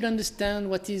should understand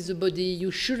what is the body,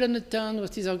 you should understand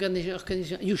what is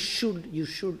organization, you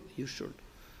should.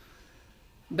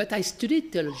 But I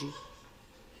studied theology.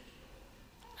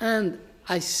 And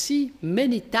I see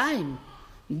many times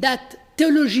that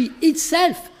theology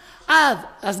itself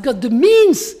has got the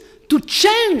means to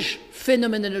change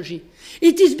phenomenology.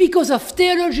 It is because of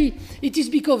theology, it is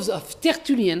because of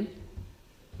Tertullian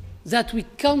that we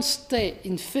can't stay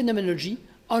in phenomenology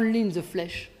only in the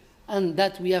flesh, and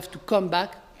that we have to come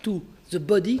back to the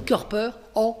body, corpor,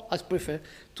 or, as preferred,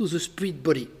 to the spirit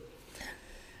body.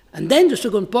 And then the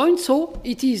second point, so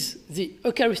it is the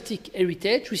Eucharistic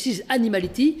heritage, which is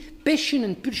animality, passion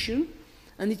and pulsion,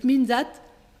 and it means that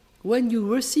when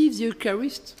you receive the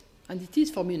Eucharist, and it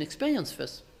is for me an experience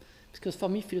first, because for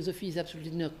me philosophy is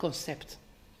absolutely not a concept.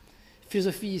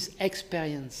 Philosophy is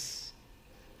experience.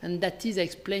 And that is, I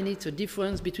explain it, the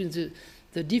difference between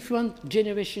the different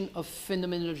generation of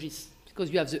phenomenologists. Because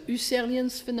you have the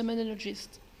Husserlian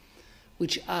phenomenologists,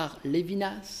 which are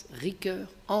Levinas, Ricoeur,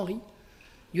 Henry.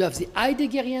 You have the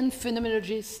Heideggerian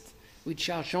phenomenologists, which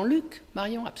are Jean-Luc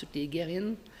Marion, absolutely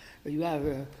Hegelian. You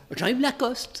have Jean-Yves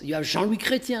Lacoste, you have Jean-Louis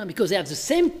Chrétien, because they have the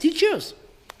same teachers.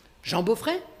 Jean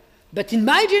Beaufret, but in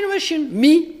my generation,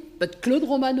 me, but Claude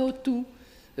Romano too,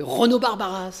 Renaud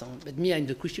Barbaras, but me I'm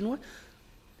the Christian one,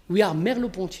 we are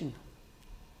Merleau-Pontian.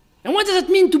 And what does it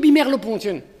mean to be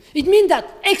Merleau-Pontian? It means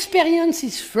that experience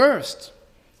is first.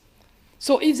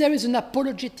 So if there is an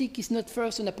apologetic, it's not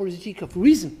first an apologetic of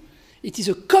reason. It is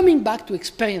a coming back to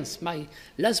experience. My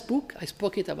last book, I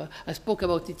spoke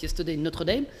about it yesterday in Notre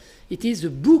Dame. It is a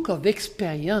book of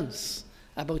experience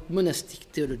about monastic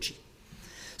theology.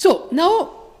 So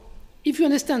now, if you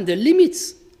understand the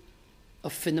limits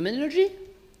of phenomenology,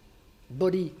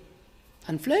 body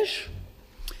and flesh,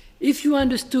 if you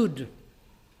understood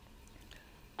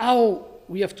how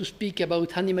we have to speak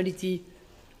about animality,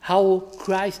 how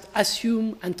Christ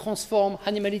assumed and transformed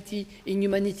animality in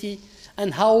humanity,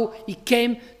 and how he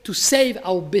came to save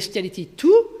our bestiality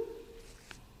too,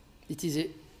 it is a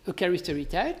Eucharist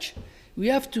heritage, we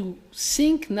have to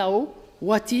think now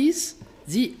what is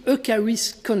the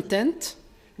Eucharist content,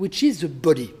 which is the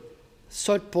body.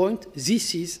 Third point,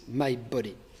 this is my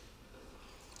body.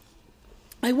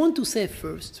 I want to say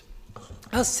first,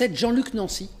 as said Jean-Luc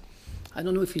Nancy, I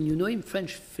don't know if you know him,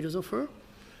 French philosopher,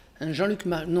 and Jean-Luc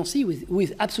Nancy, who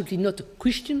is absolutely not a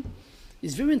Christian.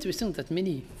 It's very interesting that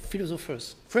many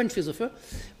philosophers, French philosophers,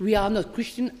 we are not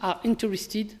Christian, are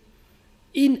interested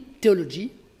in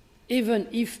theology, even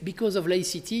if because of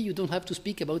laicity you don't have to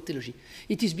speak about theology.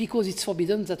 It is because it's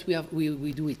forbidden that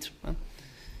we do it. Huh?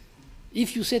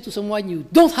 If you say to someone you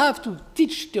don't have to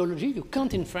teach theology, you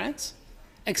can't in France,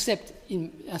 except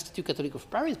in Institut Catholique of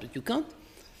Paris, but you can't.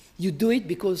 You do it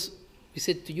because we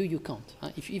said to you, you can't. Huh?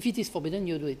 If it is forbidden,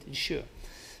 you do it, sure.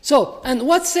 So, and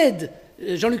what said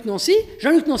Jean-Luc Nancy?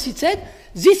 Jean-Luc Nancy said,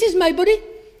 this is my body.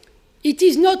 It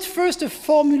is not first a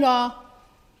formula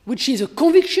which is a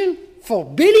conviction for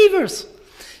believers.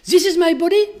 This is my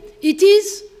body. It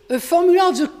is a formula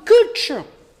of the culture.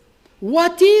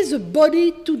 What is a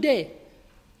body today?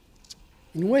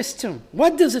 In Western,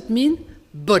 what does it mean,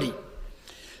 body?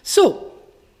 So,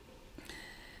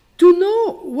 to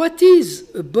know what is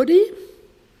a body,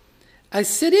 I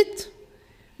said it,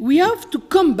 we have to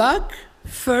come back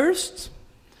first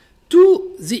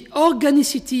to the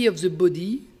organicity of the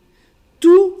body,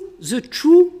 to the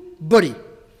true body.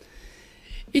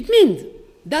 It means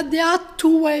that there are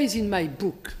two ways in my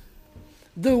book.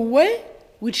 The way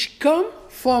which come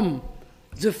from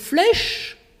the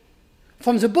flesh,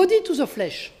 from the body to the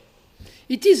flesh.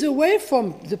 It is a way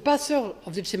from the pastor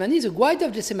of Gethsemane, the guide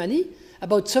of Gethsemane,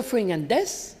 about suffering and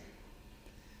death,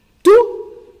 to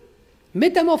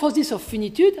metamorphosis of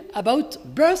finitude, about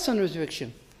birth and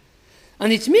resurrection.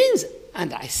 And it means,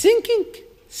 and I think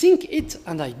it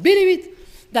and I believe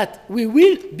it, that we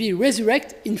will be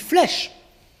resurrected in flesh.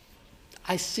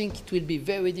 I think it will be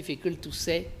very difficult to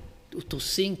say, to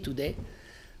think today,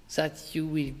 that you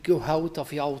will go out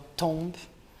of your tomb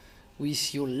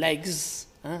with your legs,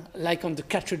 like on the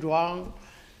cathedral.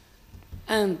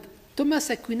 And Thomas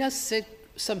Aquinas said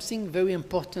something very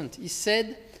important. He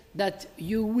said that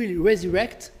you will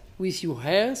resurrect with your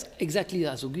hairs, exactly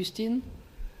as Augustine,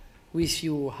 with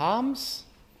your arms,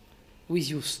 with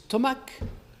your stomach,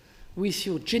 with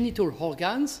your genital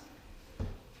organs,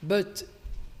 but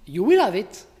you will have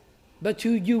it, but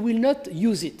you will not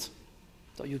use it.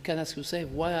 So you can ask yourself,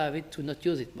 why have it to not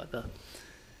use it?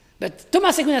 But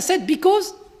Thomas Aquinas said,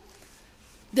 because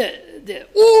the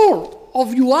all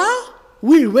of you are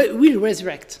will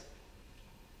resurrect.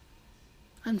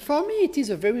 And for me, it is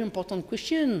a very important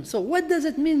question. So what does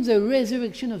it mean, the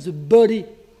resurrection of the body?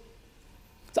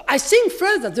 So I think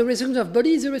first that the resurrection of the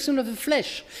body is the resurrection of the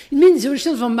flesh. It means the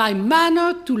resurrection of my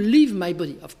manner to live my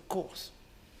body, of course.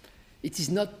 It is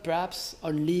not perhaps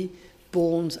only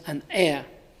bones and air.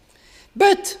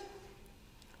 But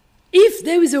if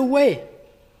there is a way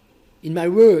in my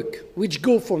work which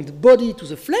go from the body to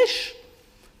the flesh,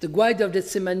 the Guide of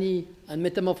Gethsemane and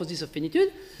Metamorphosis of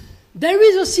Finitude, there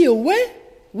is also a way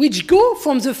which go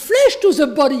from the flesh to the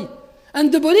body.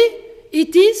 And the body,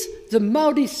 it is the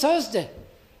Maundy Thursday.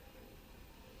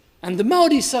 And the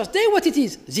Maundy Thursday, what it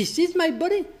is? This is my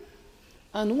body.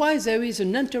 And why there is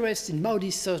an interest in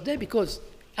Maundy Thursday? Because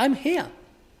I'm here.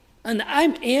 And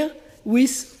I'm here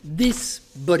with this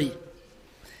body.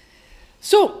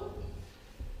 So,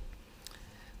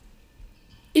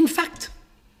 in fact,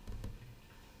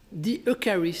 the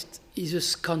Eucharist is a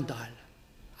scandal.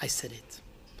 I said it.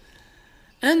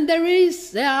 And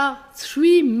there are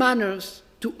three manners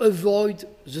to avoid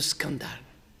the scandal,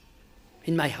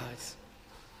 in my eyes.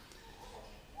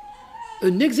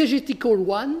 An exegetical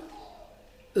one,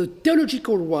 a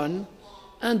theological one,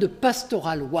 and a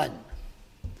pastoral one.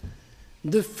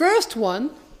 The first one,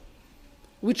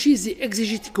 which is the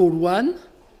exegetical one,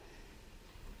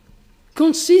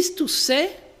 consists to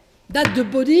say that the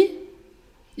body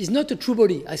is not a true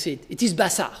body. I said it is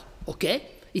basar, okay?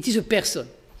 It is a person.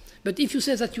 But if you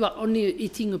say that you are only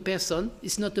eating a person,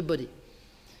 it's not a body.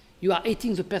 You are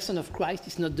eating the person of Christ,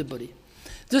 it's not the body.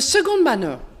 The second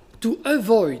manner to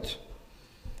avoid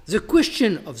the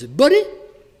question of the body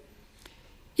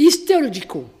is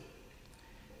theological.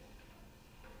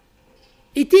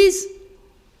 It is,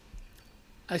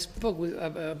 I spoke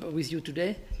with you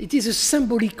today, it is a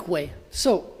symbolic way.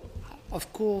 So,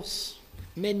 of course,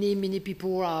 many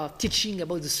people are teaching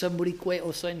about the symbolic way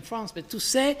also in France, but to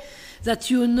say that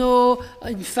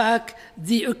in fact,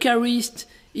 the Eucharist,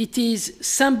 it is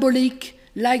symbolic,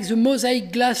 like the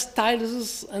mosaic glass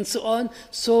tiles and so on,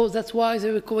 so that's why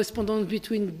there is a correspondence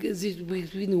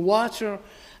between water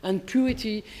and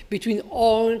purity, between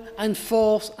oil and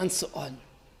force and so on.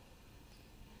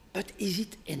 But is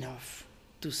it enough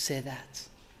to say that?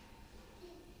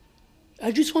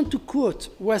 I just want to quote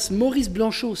what Maurice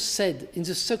Blanchot said in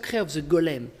The Secret of the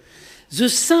Golem. The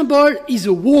symbol is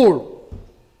a wall.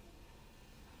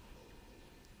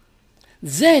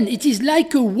 Then it is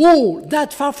like a wall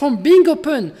that, far from being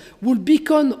open, will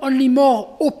become only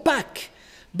more opaque,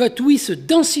 but with a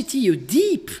density, a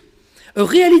deep, a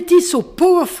reality so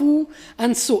powerful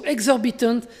and so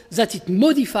exorbitant that it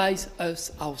modifies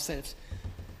us ourselves.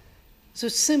 The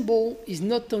symbol is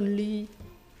not only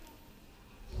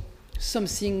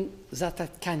something that I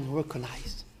can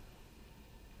recognize.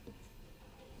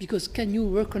 Because can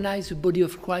you recognize the body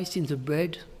of Christ in the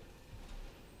bread?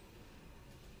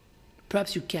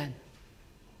 Perhaps you can.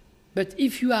 But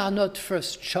if you are not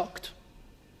first shocked,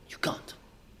 you can't.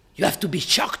 You have to be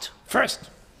shocked first.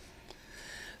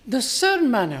 The third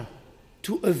manner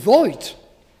to avoid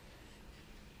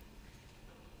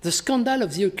the scandal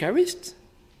of the Eucharist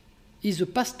is a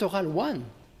pastoral one.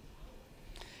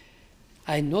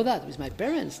 I know that with my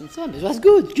parents and so on. It was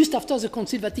good. Just after the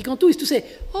Council Vatican II is to say,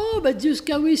 but the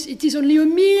Eucharist, it is only a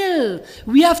meal.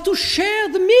 We have to share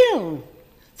the meal.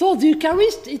 So the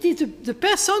Eucharist, it is the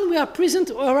person we are present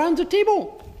around the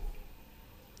table.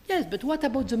 Yes, but what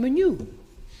about the menu?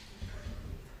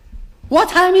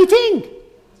 What I'm eating?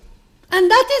 And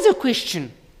that is a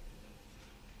question.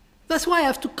 That's why I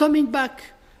have to coming back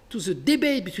to the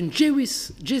debate between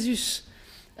Jesus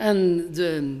and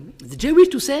the Jewish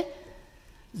to say,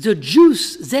 the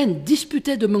Jews then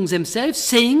disputed among themselves,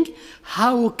 saying,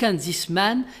 how can this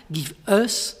man give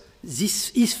us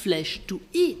his flesh to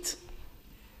eat?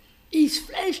 His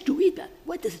flesh to eat?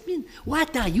 What does it mean?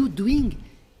 What are you doing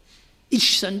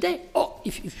each Sunday? Or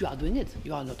if you are doing it,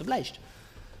 you are not obliged.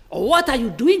 Or what are you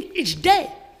doing each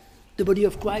day? The body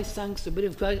of Christ, thanks, the body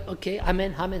of Christ, okay,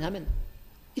 amen, amen, amen.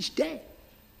 Each day.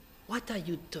 What are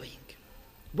you doing?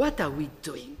 What are we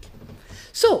doing?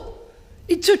 So,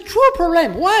 it's a true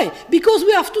problem. Why? Because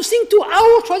we have to think to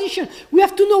our tradition. We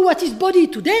have to know what is body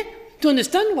today to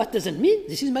understand what does it mean.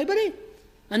 This is my body.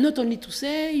 And not only to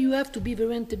say you have to be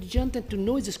very intelligent and to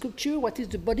know the scripture, what is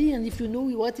the body, and if you know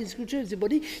what is scripture is the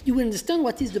body, you will understand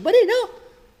what is the body. No.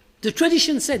 The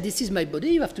tradition said this is my body,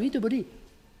 you have to eat the body.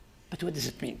 But what does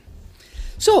it mean?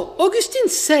 So, Augustine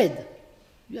said,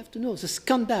 you have to know the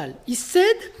scandal, he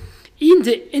said in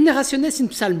the Enarraciones in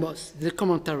Psalmos, the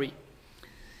commentary,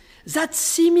 that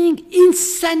seeming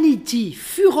insanity,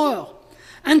 furor,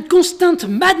 and constant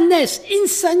madness,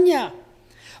 insania,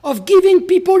 of giving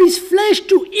people his flesh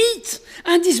to eat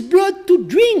and his blood to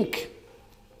drink.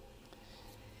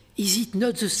 Is it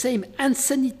not the same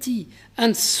insanity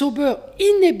and sober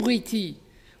inebriety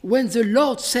when the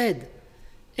Lord said,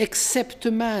 except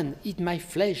a man eat my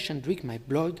flesh and drink my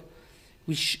blood,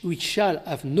 which shall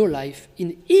have no life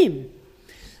in him?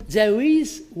 There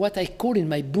is what I call in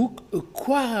my book a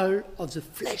quarrel of the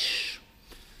flesh.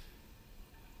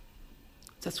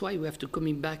 That's why we have to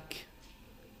come back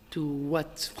to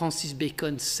what Francis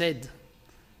Bacon said.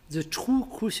 The true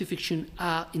crucifixion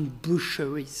are in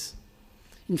butcheries.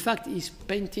 In fact, he's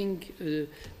painting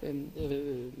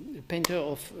a painter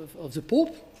of the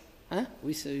Pope.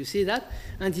 You see that?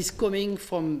 And he's coming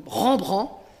from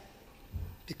Rembrandt,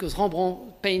 because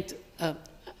Rembrandt paint,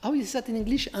 how is that in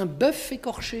English? Un bœuf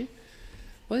écorché.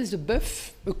 What is the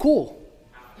bœuf? A cow.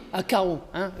 A cow.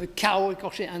 A cow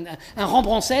écorché. And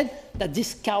Rembrandt said that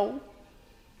this cow,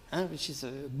 which is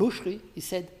a butchery, he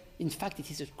said, in fact,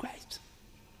 it is a Christ.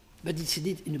 But he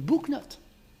did in a book, not.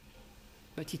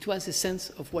 But it was a sense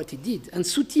of what he did. And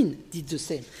Soutine did the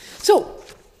same. So,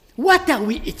 what are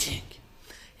we eating?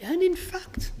 And in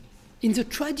fact, in the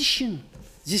tradition,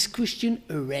 this question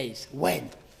arose. When?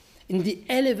 In the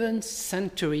 11th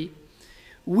century,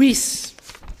 with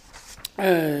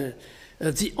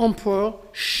the Emperor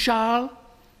Charles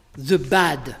the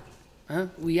Bad.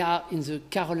 We are in the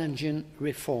Carolingian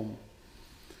Reform.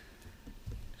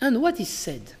 And what he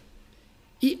said?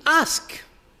 He asked,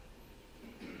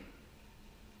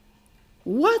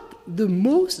 what the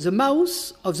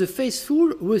mouth of the faithful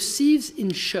receives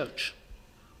in church?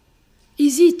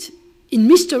 Is it in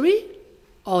mystery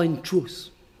or in truth?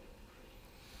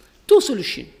 Two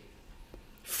solutions.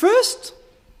 First,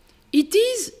 it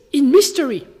is in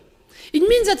mystery. It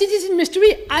means that it is in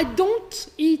mystery. I don't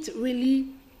eat really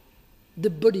the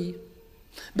body,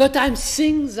 but I'm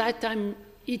saying that I'm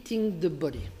eating the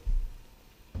body.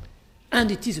 And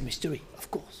it is a mystery,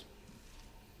 of course.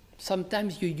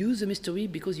 Sometimes you use a mystery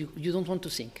because you don't want to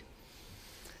think.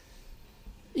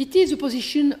 It is a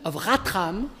position of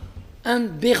Ratram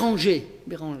and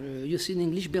Béranger. You see in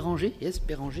English Béranger? Yes,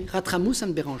 Béranger. Ratramus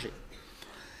and Béranger.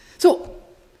 So,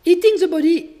 eating the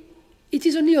body, it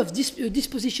is only of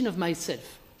disposition of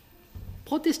myself.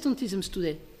 Protestantism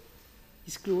today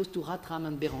is close to Ratram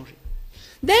and Béranger.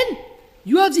 Then,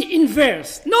 you have the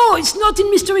inverse. No, it's not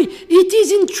in mystery. It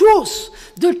is in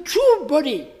truth. The true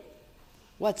body.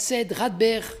 What said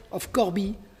Radbert of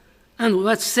Corbie and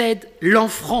what said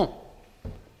Lanfranc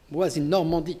was in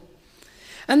Normandy.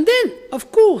 And then,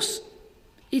 of course,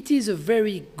 it is a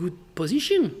very good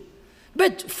position.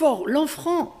 But for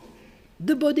Lanfranc,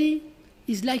 the body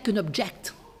is like an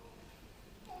object.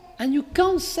 And you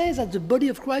can't say that the body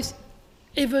of Christ,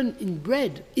 even in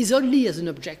bread, is only as an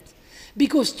object.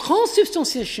 Because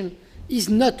transubstantiation is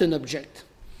not an object.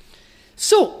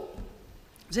 So,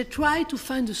 they try to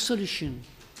find a solution.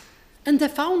 And they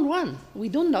found one. We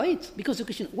don't know it. Because the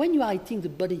question, when you are eating the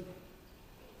body,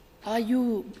 are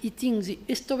you eating the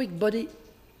historic body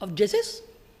of Jesus?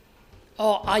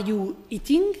 Or are you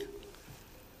eating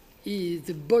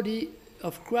the body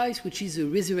of Christ, which is a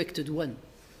resurrected one?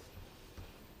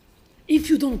 If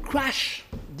you don't crush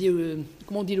the,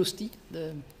 comment dit l'hostie,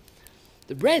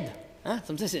 the bread,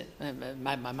 sometimes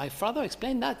my father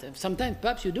explained that. Sometimes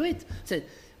perhaps you do it. Said,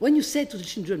 when you say to the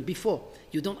children before,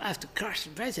 you don't have to crush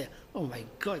the bread, say, oh my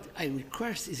God, I will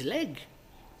crush his leg.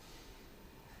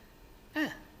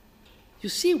 You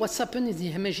see what's happened in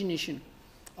the imagination.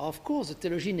 Of course, the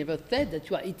theology never said that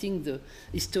you are eating the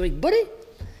historic body.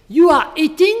 You are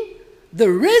eating the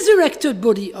resurrected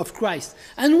body of Christ.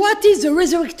 And what is the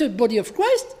resurrected body of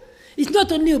Christ? It's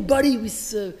not only a body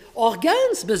with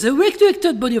organs, but the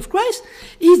resurrected body of Christ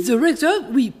is the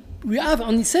resurrected. We have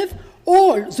on itself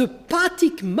all the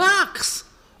pathic marks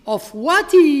of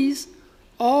what is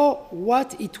or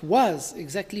what it was.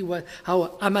 Exactly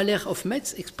how Amalher of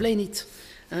Metz explained it,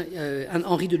 and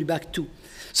Henri de Lubac too.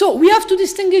 So we have to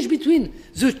distinguish between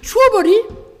the true body,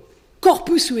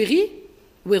 corpus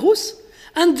verus,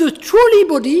 and the truly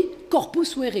body,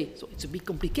 corpus vere. So it's a bit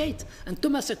complicated, and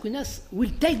Thomas Aquinas we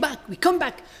come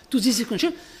back to this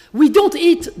question. We don't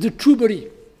eat the true body,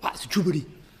 the true body,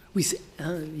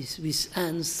 with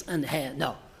hands and hair,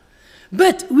 no.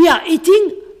 But we are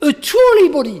eating a truly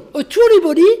body,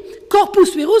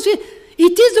 corpus verus,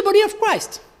 it is the body of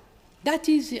Christ. That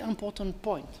is the important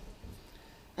point.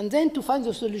 And then to find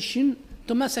the solution,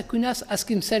 Thomas Aquinas asked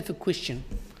himself a question.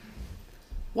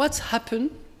 What's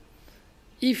happened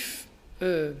if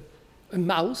a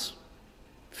mouse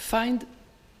find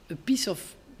a piece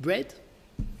of bread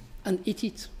and eat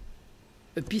it?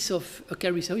 A piece of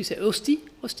Eucharist, how you say, hostie?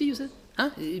 Hostie, you said? Huh?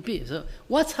 So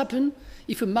what's happened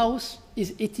if a mouse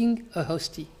is eating a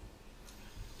hostie?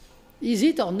 Is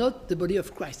it or not the body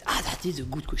of Christ? That is a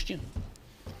good question.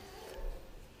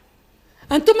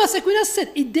 And Thomas Aquinas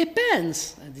said, it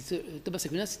depends. And Thomas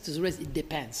Aquinas said, it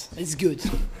depends. It's good.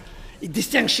 It's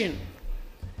distinction.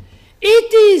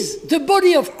 It is the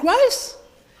body of Christ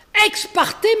ex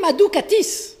parte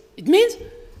maducatis. It means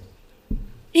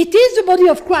it is the body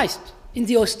of Christ in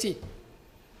the hostie.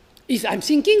 If I'm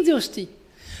thinking the hostie.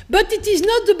 But it is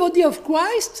not the body of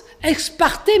Christ ex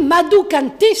parte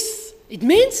maducantis. It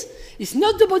means it's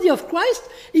not the body of Christ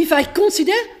if I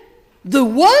consider the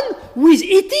one who is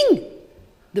eating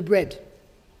the bread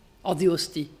or the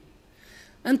hostie.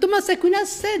 And Thomas Aquinas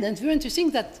said, and it's very interesting,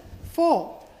 that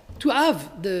to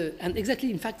have and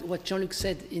exactly in fact what Jean-Luc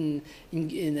said in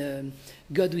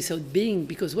God Without Being,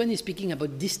 because when he's speaking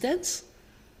about distance,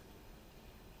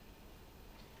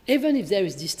 even if there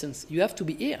is distance, you have to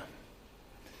be here.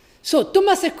 So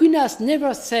Thomas Aquinas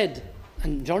never said,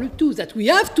 and Jean-Luc too, that we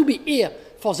have to be here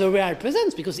for the real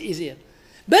presence because he is here.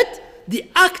 But the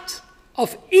act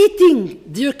of eating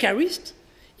the Eucharist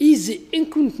is the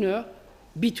encounter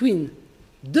between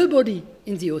the body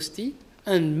in the hostie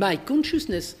and my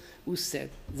consciousness, who said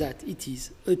that it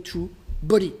is a true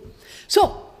body.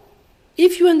 So,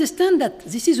 if you understand that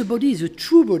this is a body, is a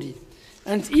true body,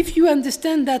 and if you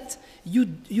understand that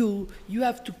you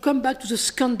have to come back to the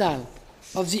scandal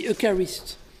of the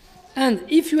Eucharist, and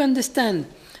if you understand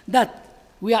that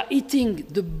we are eating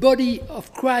the body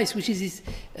of Christ, which is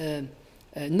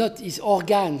not his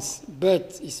organs,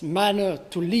 but his manner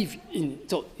to live in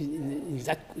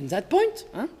that point,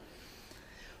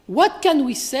 what can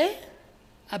we say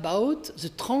about the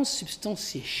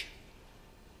transubstantiation?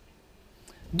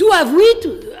 Have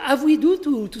we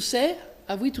to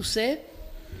say,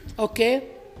 okay,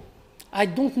 I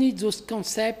don't need those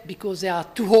concepts because they are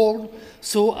too old,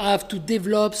 so I have to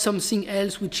develop something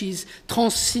else which is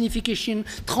trans-signification,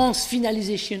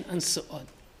 trans-finalization, and so on.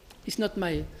 It's not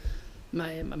my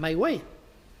way.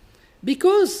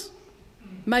 Because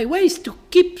my way is to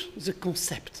keep the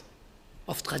concept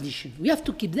of tradition. We have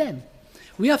to keep them.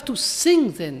 We have to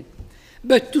sing them.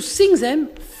 But to sing them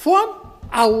from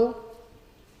our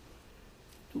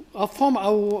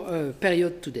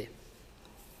period today,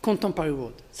 contemporary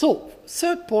world. So,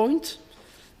 third point,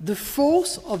 the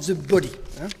force of the body.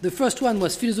 The first one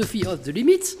was philosophy of the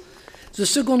limits. The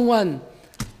second one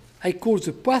I call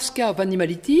the Pascha of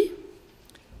animality.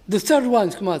 The third one,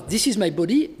 this is my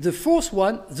body. The fourth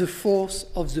one, the force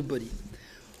of the body.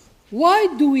 Why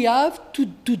do we have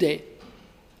today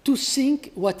to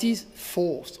think what is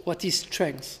force, what is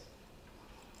strength?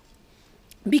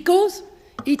 Because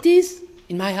it is,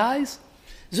 in my eyes,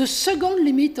 the second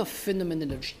limit of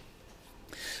phenomenology.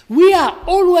 We are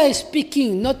always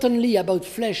speaking not only about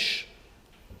flesh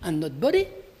and not body,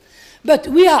 but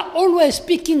we are always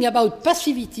speaking about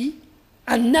passivity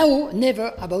and now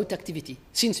never about activity,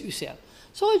 since Husserl.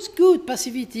 So it's good,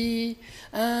 passivity,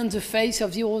 and the face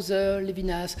of the other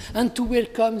living us, and to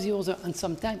welcome the other. And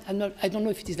sometimes, I don't know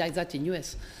if it is like that in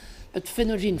US, but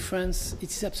phenomenology in France,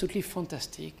 it is absolutely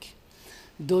fantastic.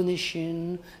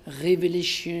 Donation,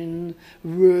 revelation,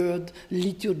 word,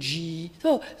 liturgy.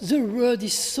 So the word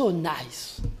is so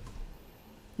nice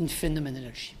in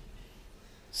phenomenology,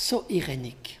 so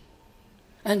ironic.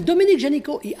 And Dominique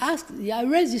Janicot, he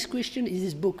raised this question in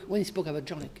his book when he spoke about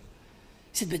Jean-Luc.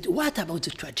 He said, but what about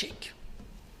the tragic?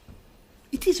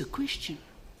 It is a question.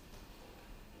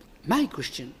 My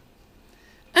question.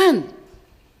 And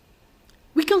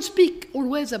we can speak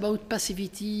always about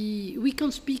passivity. We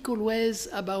can speak always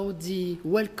about the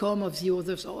welcome of the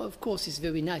others. Oh, of course, it's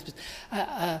very nice. But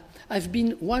I've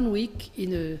been 1 week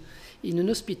in an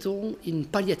hospital in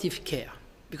palliative care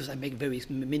because I make very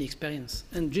many experience.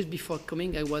 And just before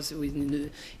coming, I was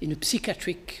in a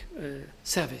psychiatric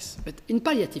service. But in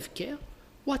palliative care,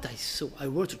 what I saw, I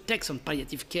wrote a text on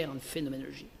palliative care and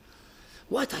phenomenology.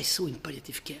 What I saw in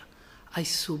palliative care, I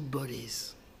saw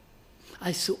bodies.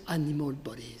 I saw animal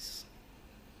bodies.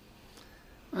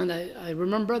 And I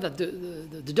remember that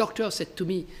the doctor said to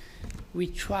me, we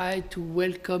tried to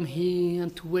welcome him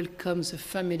and to welcome the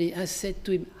family. I said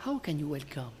to him, how can you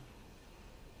welcome?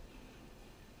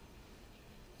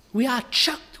 We are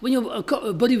shocked when your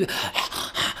body,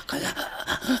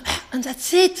 and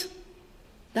that's it.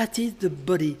 That is the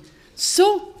body.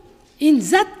 So, in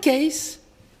that case,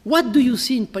 what do you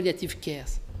see in palliative care?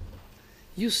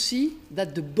 you see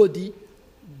that the body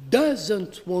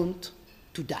doesn't want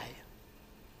to die.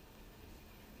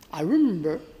 I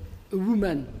remember a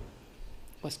woman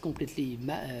was completely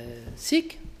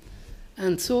sick,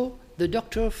 and so the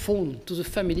doctor phoned to the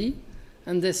family,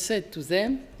 and they said to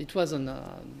them, it was on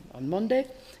Monday,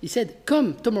 he said,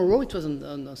 come tomorrow, it was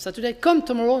on Saturday, come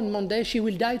tomorrow on Monday, she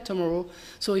will die tomorrow,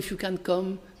 so if you can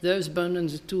come, the husband and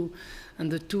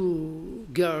the two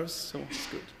girls, so it's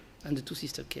good, and the two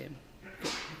sisters came.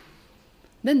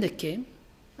 Then they came,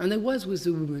 and I was with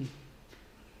the woman.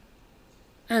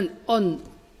 And on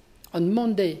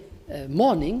Monday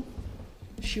morning,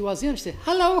 she was here and she said,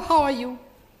 hello, how are you?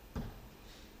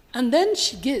 And then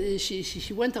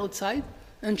she went outside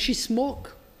and she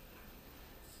smoked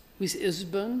with her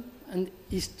husband and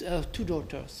his two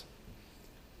daughters.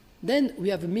 Then we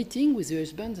have a meeting with the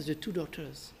husband and the two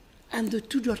daughters. And the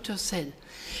two daughters said,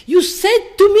 you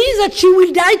said to me that she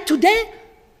will die today?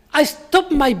 I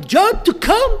stopped my job to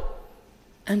come,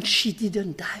 and she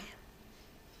didn't die.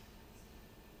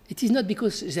 It is not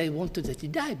because they wanted that he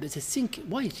died, but they think,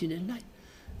 why she didn't die?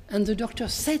 And the doctor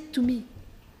said to me,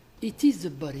 it is the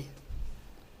body.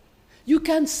 You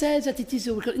can say that it is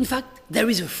a... In fact, there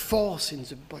is a force in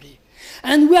the body.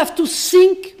 And we have to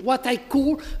think what I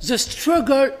call the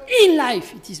struggle in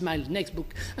life. It is my next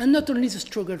book. And not only the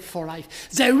struggle for life.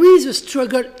 There is a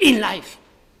struggle in life.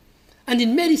 And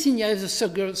in medicine, there is a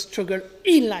struggle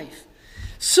in life.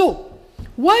 So,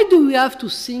 why do we have to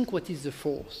think what is the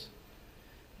force?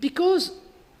 Because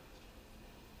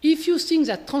if you think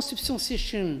that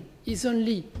transubstantiation is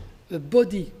only a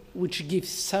body which gives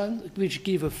sun, which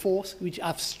gives a force, which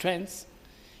has strength,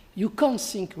 you can't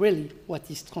think really what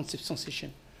is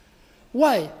transubstantiation.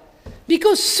 Why?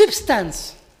 Because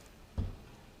substance,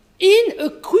 in a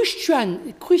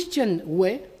Christian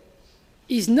way,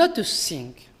 is not a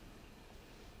thing.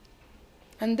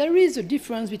 And there is a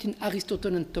difference between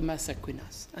Aristotle and Thomas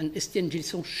Aquinas, and Estienne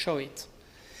Gilson show it.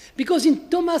 Because in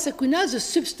Thomas Aquinas, the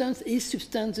substance is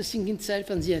substance, the thing itself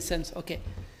and the essence, okay.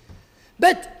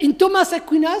 But in Thomas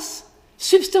Aquinas,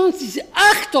 substance is the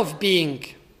act of being.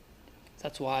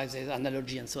 That's why there's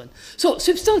analogy and so on. So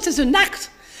substance is an act.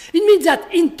 It means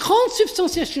that in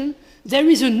transubstantiation, there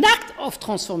is an act of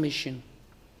transformation.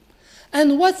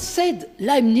 And what said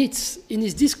Leibniz in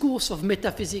his discourse of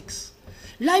metaphysics?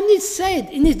 Leibniz said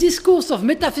in his discourse of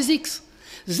metaphysics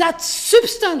that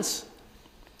substance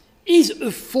is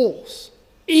a force,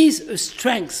 is a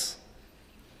strength.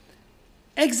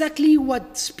 Exactly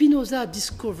what Spinoza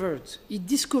discovered. He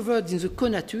discovered in the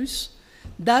conatus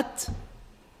that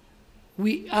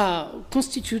we are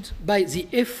constituted by the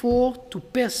effort to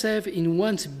persevere in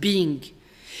one's being.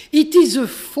 It is a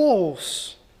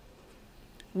force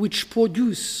which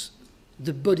produces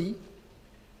the body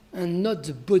and not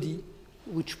the body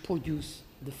which produces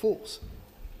the force.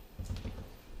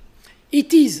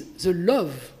 It is the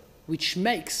love which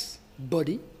makes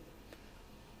body,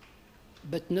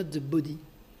 but not the body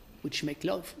which makes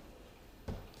love.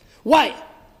 Why?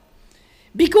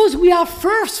 Because we are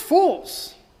first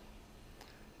force,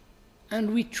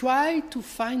 and we try to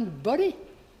find body.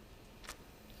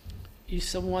 If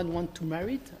someone wants to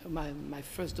marry, my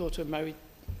first daughter married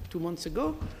 2 months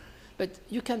ago, but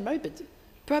you can marry, but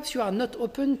perhaps you are not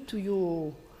open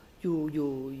to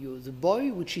the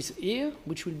boy which is here,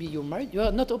 which will be your marriage. You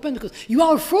are not open because you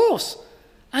are a force,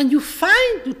 and you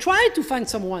try to find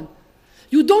someone.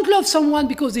 You don't love someone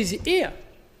because he's here.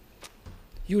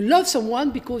 You love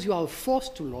someone because you are a force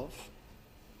to love.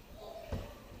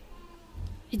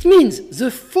 It means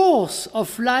the force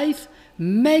of life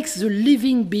makes the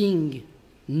living being,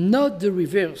 not the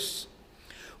reverse.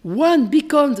 One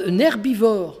becomes an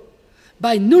herbivore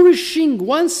by nourishing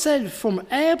oneself from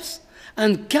herbs,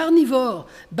 and carnivore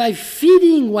by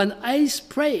feeding one's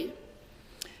prey.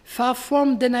 Far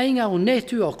from denying our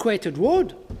nature or created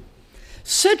world,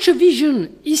 such a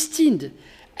vision instead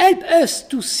helps us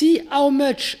to see how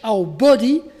much our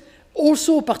body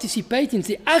also participates in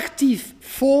the active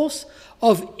force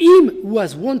of Him who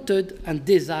has wanted and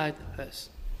desired us.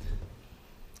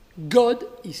 God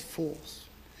is force.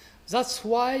 That's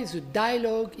why the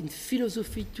dialogue in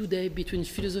philosophy today between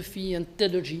philosophy and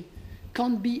theology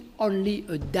can't be only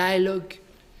a dialogue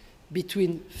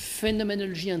between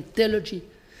phenomenology and theology,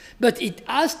 but it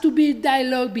has to be a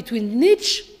dialogue between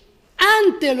Nietzsche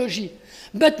and theology,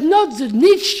 but not the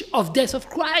Nietzsche of death of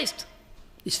Christ.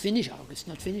 It's finished. Oh, it's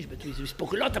not finished, but we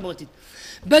spoke a lot about it.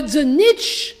 But the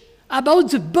Nietzsche about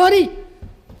the body,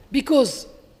 because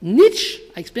Nietzsche,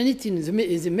 I explained it in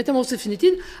the Metamorphosis of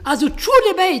Finitude, has a true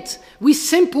debate with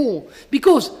simple,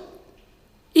 because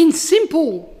in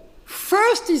simple,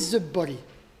 first is the body,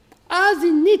 as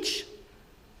in Nietzsche.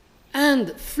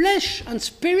 And flesh and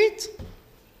spirit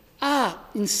are,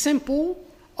 in simple,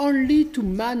 only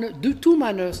the two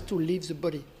manners to live the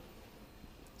body.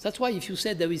 That's why if you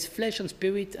say there is flesh and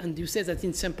spirit, and you say that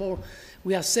in simple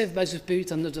we are saved by the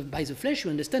spirit and not by the flesh, you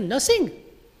understand nothing.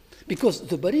 Because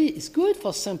the body is good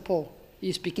for simple.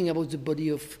 He's speaking about the body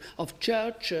of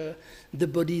church, the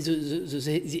body,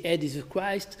 the head is the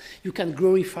Christ. You can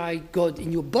glorify God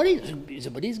in your body. The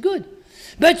body is good.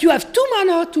 But you have two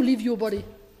manners to live your body.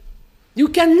 You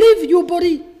can live your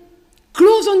body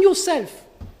close on yourself.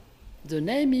 The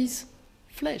name is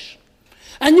flesh.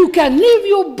 And you can live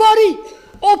your body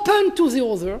open to the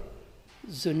other.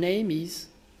 The name is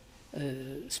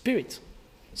spirit.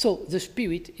 So the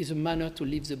spirit is a manner to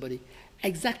live the body.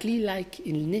 Exactly like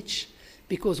in Nietzsche,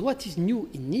 because what is new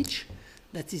in Nietzsche,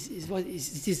 it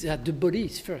is that the body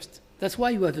is first. That's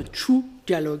why you have a true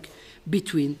dialogue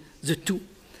between the two.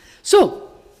 So,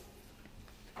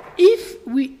 if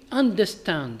we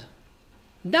understand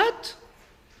that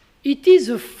it is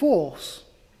a force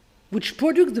which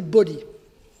produces the body,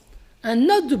 and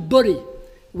not the body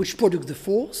which produces the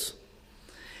force,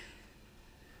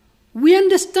 we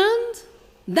understand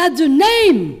that the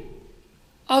name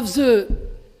of the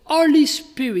Holy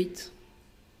Spirit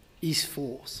is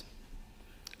force.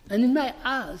 And in my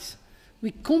eyes,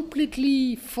 we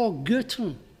completely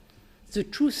forgotten the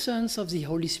true sense of the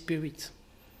Holy Spirit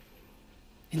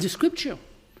in the Scripture.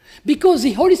 Because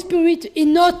the Holy Spirit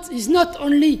is not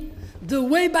only the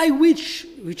way by which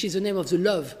is the name of the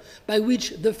love, by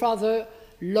which the Father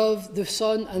loves the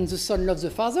Son and the Son loves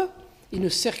the Father, in a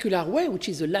circular way, which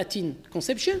is a Latin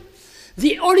conception.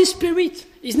 The Holy Spirit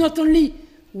is not only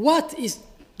what is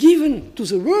given to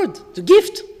the Word, the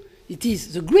gift, it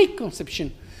is the Greek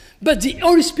conception, but the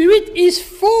Holy Spirit is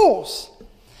force.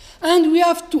 And we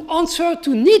have to answer to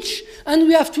Nietzsche, and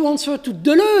we have to answer to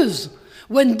Deleuze,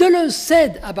 when Deleuze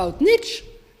said about Nietzsche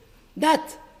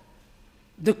that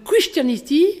the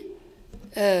Christianity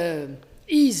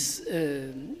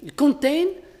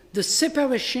contain the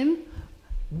separation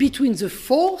between the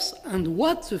force and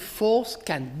what the force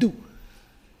can do.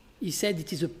 He said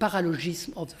it is a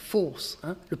paralogisme of the force,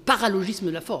 le paralogisme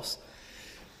de la force.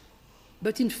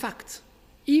 But in fact,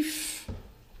 if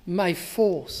my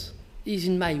force is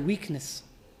in my weakness,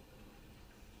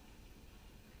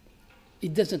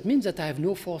 it doesn't mean that I have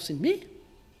no force in me.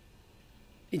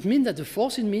 It means that the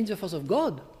force in me is the force of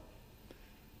God.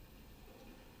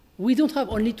 We don't have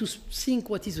only to think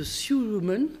what is a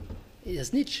superhuman,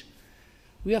 as Nietzsche.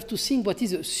 We have to think what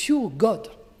is a sure God.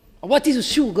 What is a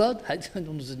sure God? I don't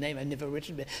know the name, I've never read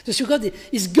it. But the sure God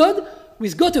is God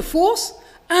who's got a force,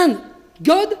 and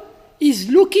God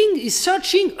is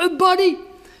searching a body.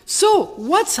 So,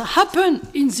 what's happened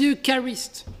in the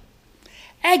Eucharist?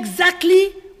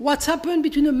 Exactly what's happened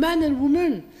between a man and a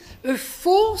woman. A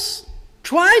force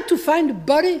tried to find a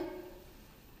body.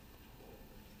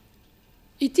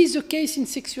 It is the case in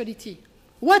sexuality.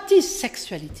 What is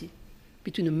sexuality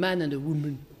between a man and a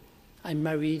woman? I'm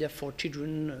married, I have 4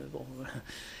 children.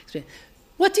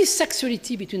 What is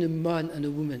sexuality between a man and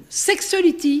a woman?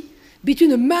 Sexuality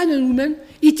between a man and a woman,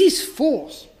 it is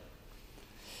force.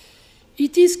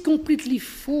 It is completely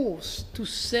false to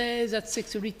say that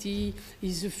sexuality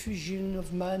is a fusion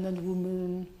of man and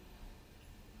woman.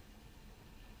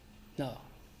 No.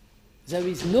 There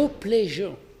is no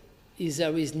pleasure if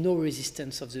there is no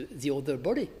resistance of the other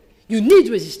body. You need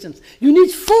resistance. You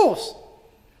need force.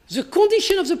 The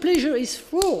condition of the pleasure is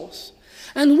force.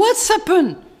 And what's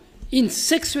happened in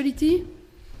sexuality?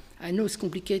 I know it's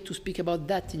complicated to speak about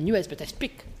that in US, but I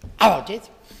speak about it.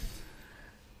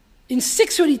 In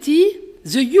sexuality,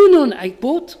 the union, I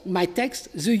quote my text,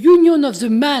 the union of the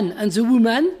man and the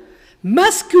woman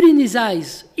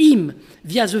masculinizes him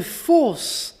via the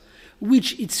force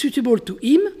which is suitable to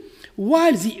him,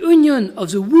 while the union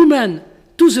of the woman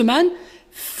to the man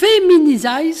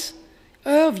feminizes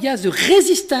her via the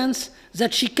resistance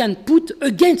that she can put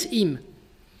against him.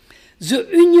 The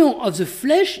union of the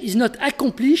flesh is not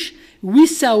accomplished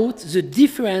without the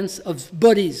difference of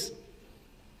bodies.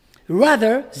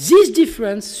 Rather, this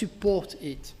difference supports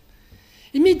it.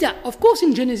 It means that, of course,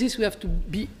 in Genesis we have to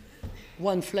be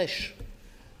one flesh.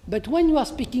 But when you are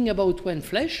speaking about one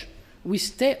flesh, we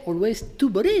stay always 2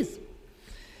 bodies.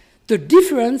 The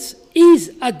difference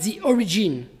is at the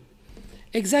origin.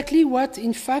 Exactly what,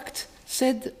 in fact,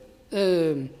 said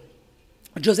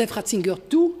Joseph Ratzinger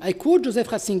too. I quote Joseph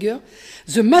Ratzinger,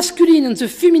 "The masculine and the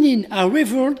feminine are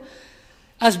revered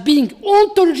as being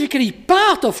ontologically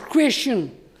part of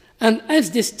creation and hence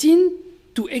destined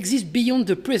to exist beyond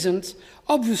the present,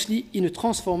 obviously in a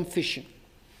transformed fashion."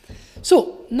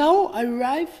 So now I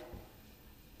arrive,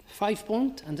 5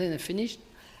 points, and then I finish.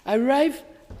 arrive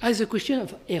at the question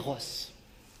of Eros.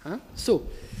 Huh? So,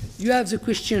 you have the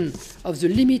question of the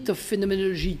limit of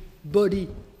phenomenology, body,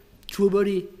 true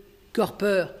body,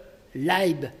 Körper,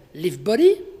 Leib, live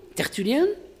body,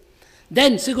 Tertullian.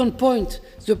 Then, second point,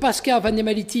 the Pascha of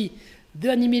animality,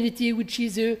 the animality which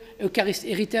is the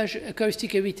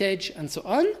Eucharistic heritage, and so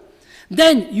on.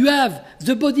 Then you have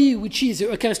the body, which is the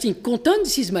Eucharistic content.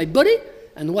 This is my body,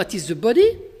 and what is the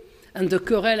body? And the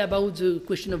querel about the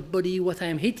question of body, what I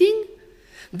am eating.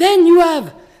 Then you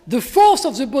have the force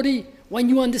of the body, when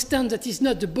you understand that it's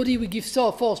not the body we give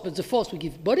force, but the force we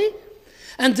give body.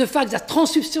 And the fact that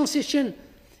transubstantiation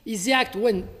is the act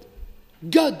when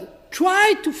God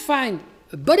tried to find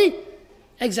a body.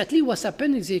 Exactly what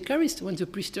happened in the Eucharist when the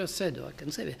priester said, or I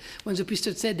can say, when the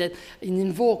priester said that he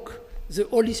invoke the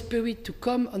Holy Spirit to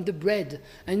come on the bread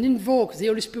and invoke the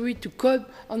Holy Spirit to come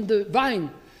on the vine,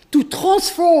 to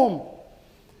transform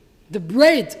the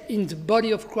bread in the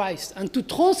body of Christ and to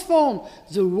transform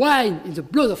the wine in the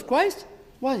blood of Christ,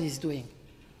 what is he doing?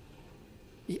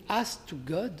 He asked to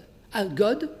God,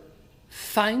 God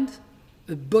find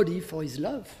a body for his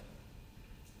love.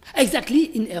 Exactly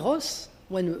in Eros,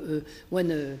 when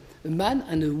a man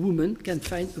and a woman can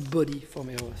find a body from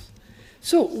Eros.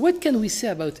 So, what can we say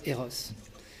about Eros?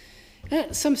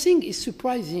 Something is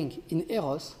surprising in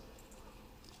Eros.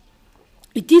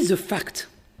 It is the fact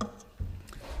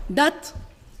that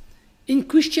in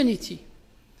Christianity,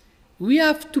 we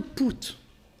have to put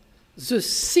the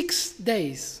 6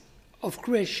 days of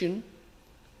creation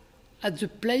at the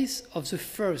place of the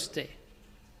first day.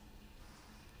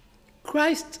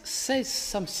 Christ says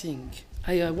something.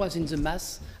 I was in the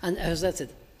Mass, and as I said,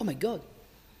 oh my God,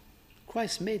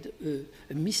 Christ made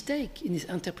a mistake in his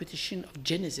interpretation of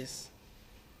Genesis.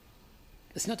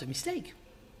 It's not a mistake.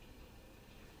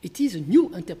 It is a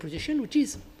new interpretation, which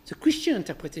is the Christian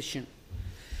interpretation.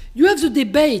 You have the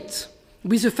debate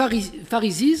with the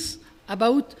Pharisees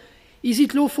about, is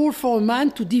it lawful for a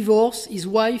man to divorce his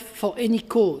wife for any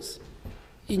cause?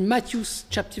 In Matthew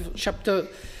chapter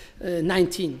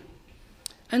 19.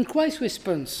 And Christ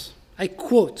responds, I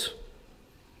quote,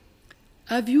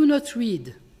 have you not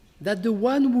read that the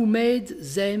one who made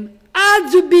them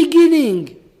at the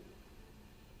beginning,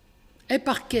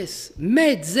 eparches,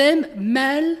 made them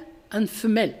male and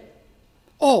female?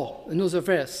 Or, another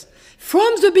verse,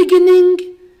 from the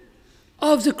beginning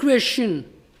of the creation,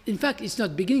 in fact, it's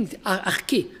not beginning, it's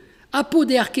arche, apo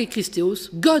de arche Christeos,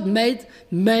 God made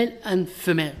male and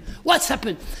female. What's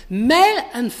happened? Male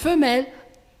and female,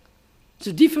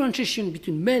 the differentiation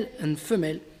between male and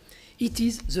female, it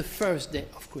is the first day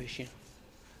of creation.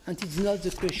 And it's not the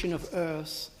creation of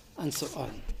earth and so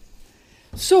on.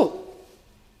 So,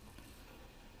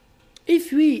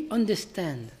 if we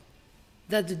understand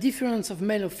that the difference of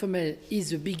male or female is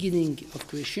the beginning of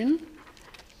creation,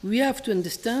 we have to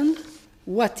understand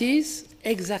what is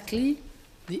exactly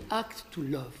the act to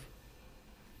love.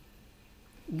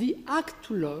 The act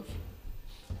to love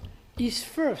is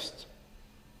first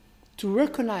to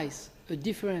recognize a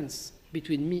difference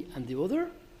between me and the other,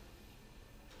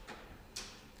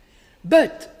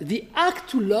 but the act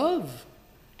to love,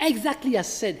 exactly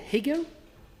as said Hegel,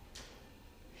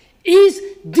 is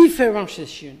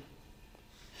differentiation.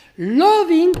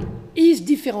 Loving is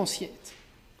differentiate.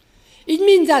 It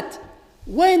means that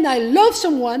when I love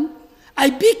someone, I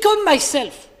become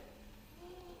myself.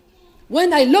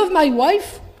 When I love my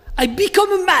wife, I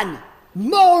become a man,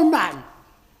 more man.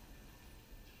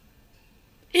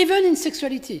 Even in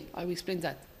sexuality, I will explain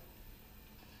that.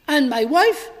 And my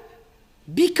wife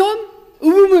become a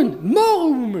woman, more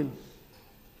a woman.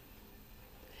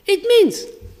 It means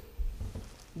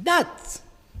that,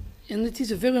 and it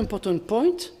is a very important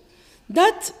point,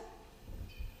 that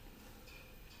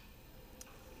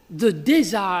the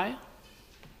desire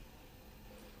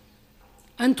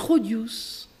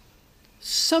introduces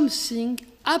something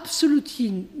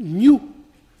absolutely new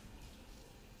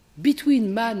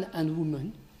between man and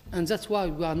woman, and that's why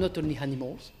we are not only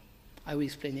animals. I will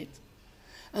explain it.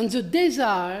 And the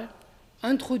desire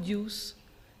introduces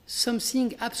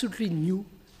something absolutely new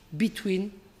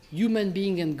between human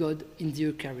being and God in the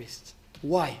Eucharist.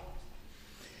 Why?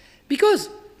 Because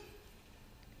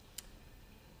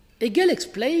Hegel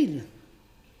explained,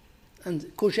 and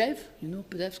Kojève, you know,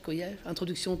 perhaps Kojève,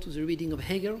 introduction to the reading of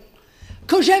Hegel.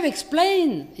 Kojève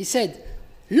explained, he said,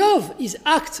 love is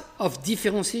act of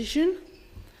differentiation,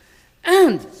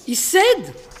 and he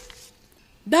said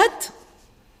that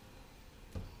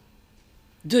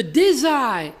the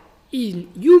desire in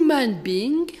human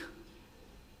being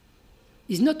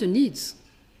is not a need.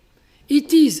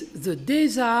 It is the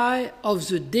desire of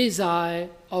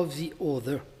the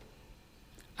other.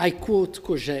 I quote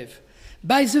Kojève,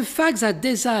 by the fact that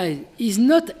desire is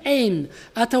not aimed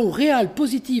at a real,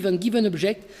 positive and given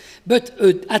object, but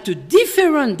at a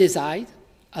different desire,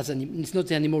 it's not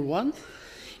the animal one.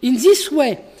 In this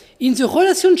way, in the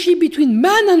relationship between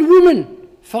man and woman,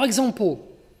 for example,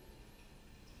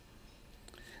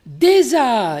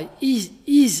 desire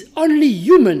is only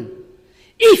human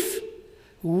if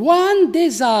one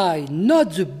desire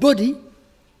not the body,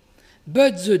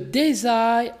 but the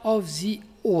desire of the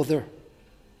other.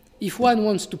 If one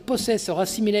wants to possess or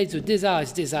assimilate the desire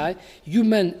as desire,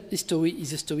 human history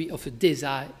is a story of a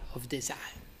desire of desire.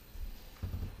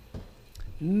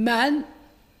 Man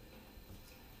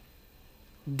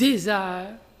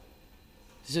desire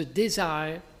the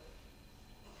desire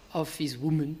of his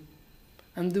woman,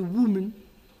 and the woman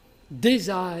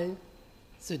desire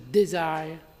the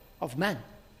desire of man.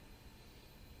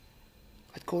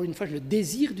 On va call in French le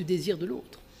désir du désir de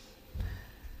l'autre.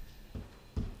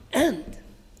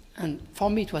 And for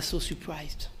me it was so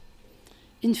surprised.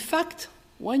 In fact,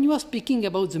 when you are speaking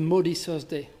about the Maudie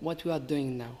Thursday, what we are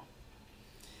doing now,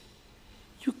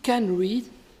 you can read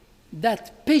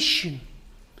that passion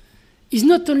is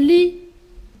not only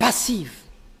passive.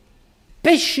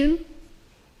 Passion,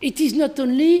 it is not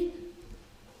only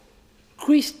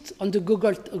Christ on the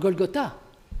Golgotha,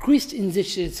 Christ in the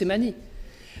Gethsemane.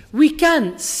 We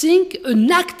can think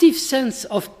an active sense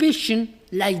of passion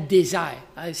like desire.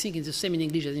 I think it's the same in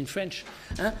English as in French.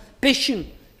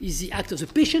 Passion is the act of the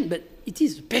patient, but it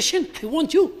is the passion. I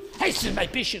want you. This is my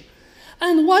passion.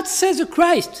 And what says the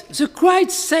Christ? The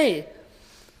Christ say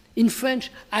in French,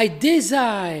 I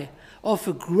desire of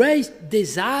a great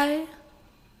desire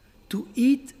to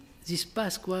eat this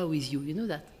Pasqua with you. You know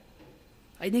that?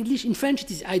 In English, in French,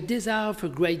 it is I desire of a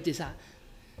great desire.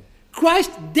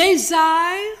 Christ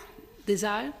desire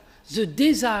the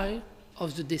desire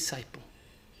of the disciple.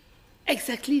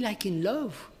 Exactly like in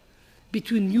love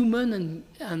between human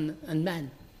and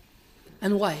man.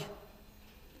 And why?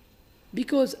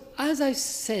 Because, as I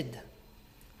said,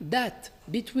 that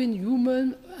between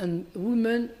woman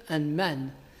and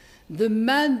man, the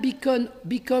man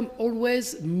become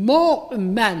always more a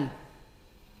man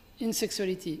in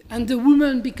sexuality, and the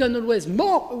woman become always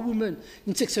more a woman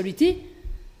in sexuality.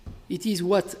 It is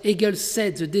what Hegel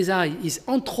said, the desire is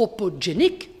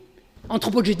anthropogenic.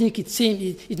 Anthropogenic,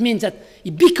 it means that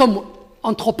it becomes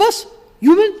anthropos,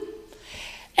 human.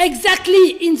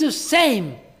 Exactly in the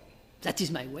same, that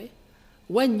is my way.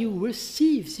 When you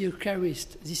receive the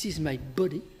Eucharist, this is my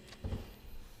body,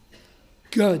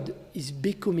 God is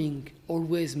becoming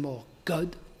always more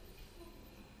God,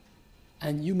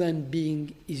 and human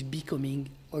being is becoming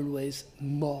always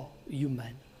more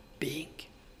human being.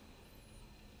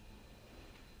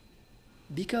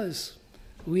 Because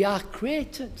we are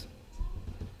created,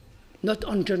 not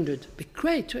engendered, but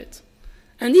created.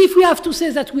 And if we have to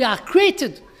say that we are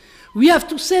created, we have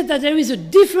to say that there is a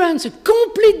difference, a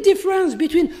complete difference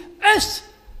between us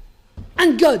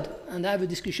and God. And I have a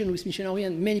discussion with missionary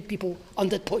and many people on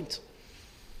that point.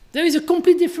 There is a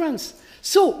complete difference.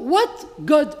 So what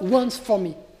God wants for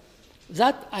me?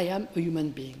 That I am a human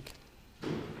being.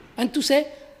 And to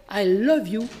say, I love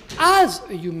you as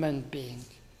a human being.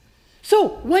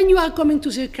 So when you are coming to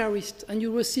the Eucharist and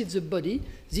you receive the body,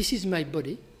 this is my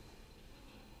body.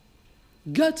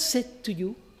 God said to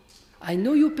you, I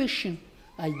know your passion,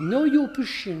 I know your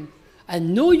passion, I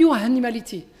know your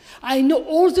animality. I know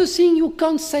all the things you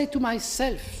can't say to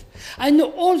myself. I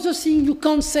know all the things you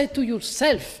can't say to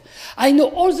yourself. I know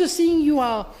all the things you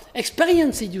are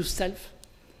experiencing yourself,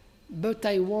 but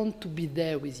I want to be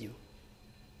there with you.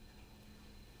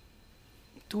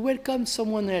 To welcome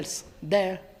someone else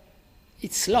there,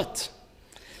 it's a lot.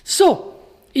 So,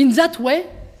 in that way,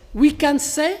 we can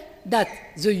say that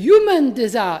the human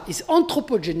desire is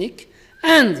anthropogenic,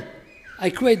 and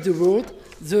I create the word,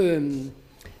 the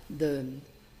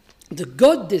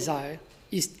God desire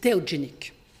is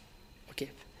theogenic. Okay.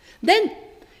 Then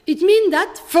it means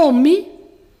that for me,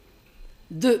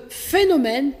 the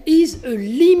phenomenon is a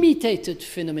limited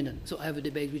phenomenon. So I have a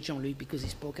debate with Jean-Luc because he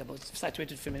spoke about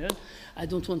saturated phenomenon. I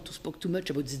don't want to speak too much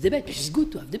about this debate, which is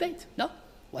good to have debate. No?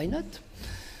 Why not?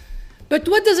 But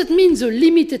what does it mean, the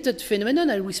limited phenomenon?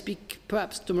 I will speak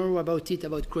perhaps tomorrow about it,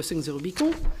 about crossing the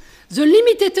Rubicon. The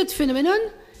limited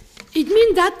phenomenon, it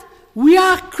means that we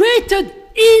are created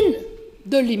in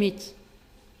the limit.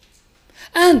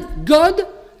 And God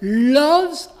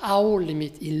loves our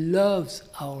limit. He loves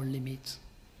our limit.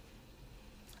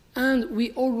 And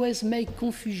we always make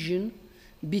confusion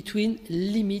between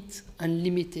limit and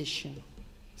limitation.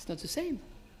 It's not the same.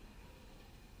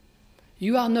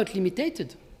 You are not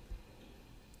limited.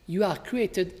 You are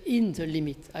created in the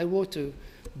limit. I wrote a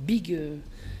big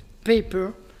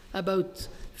paper about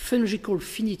phonological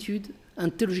finitude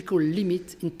and theological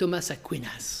limit in Thomas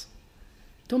Aquinas.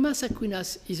 Thomas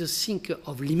Aquinas is a thinker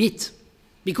of limit,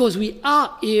 because we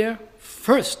are here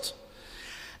first.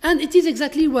 And it is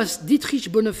exactly what Dietrich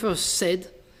Bonhoeffer said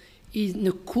in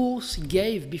a course he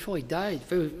gave before he died,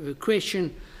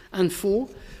 Creation and Fall,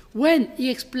 when he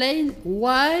explained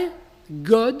why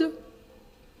God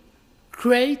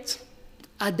created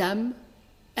Adam,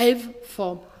 Eve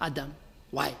from Adam.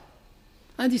 Why?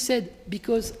 And he said,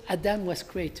 because Adam was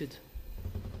created.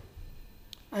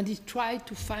 And he tried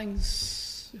to find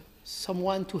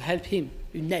someone to help him,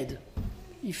 an aide.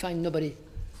 He found nobody.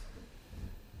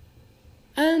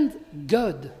 And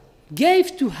God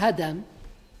gave to Adam,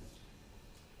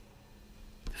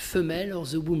 female or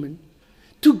the woman,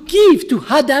 to give to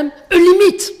Adam a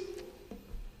limit.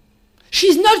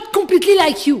 She's not completely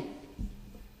like you.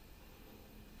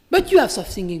 But you have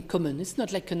something in common. It's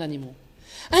not like an animal.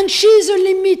 And she's a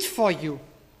limit for you.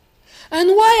 And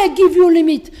why I give you a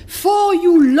limit? For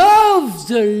you love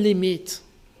the limit.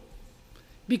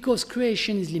 Because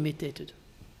creation is limited.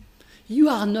 You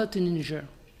are not an angel.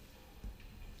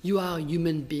 You are a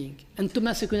human being. And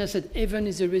Thomas Aquinas said, heaven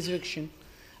is a resurrection.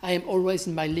 I am always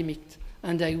in my limit,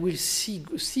 and I will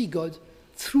see God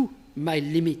through my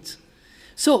limit.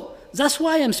 So that's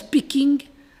why I'm speaking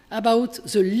about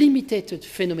the limited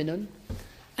phenomenon,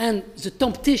 and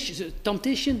the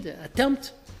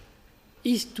attempt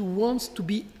is to want to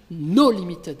be no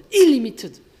limited,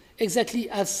 illimited, exactly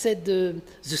as said the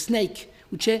snake,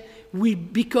 which will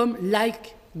become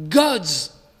like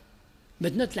gods,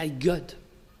 but not like God.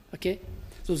 Okay?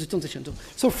 So the temptation.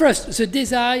 So first, the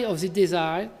desire of the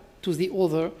desire to the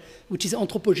other, which is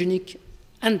anthropogenic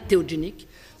and theogenic.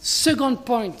 Second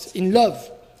point, in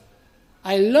love.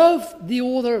 I love the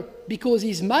other because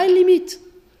he's my limit.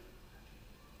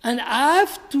 And I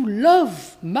have to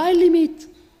love my limit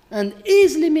and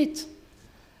his limit.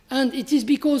 And it is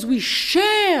because we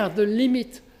share the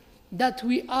limit that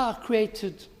we are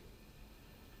created.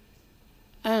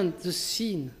 And the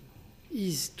sin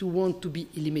is to want to be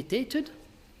illimited.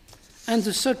 And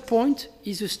the third point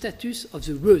is the status of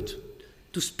the word,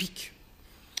 to speak.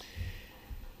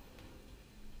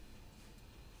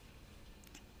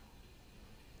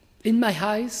 In my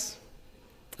eyes,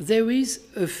 there is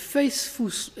a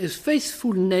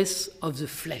faithfulness of the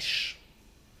flesh.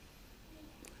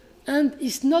 And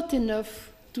it's not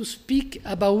enough to speak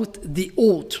about the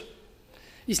oath.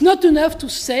 It's not enough to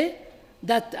say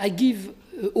that I give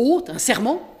oath, un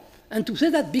serment, and to say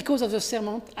that because of the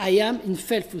serment, I am in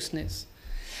faithfulness.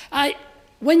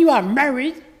 When you are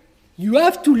married, you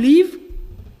have to live,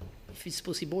 if it's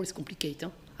possible, it's complicated.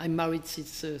 Huh? I'm married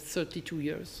since 32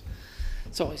 years,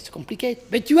 so it's complicated.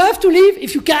 But you have to live,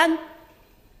 if you can,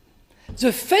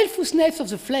 the faithfulness of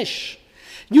the flesh.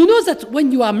 You know that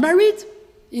when you are married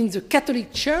in the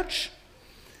Catholic Church,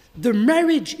 the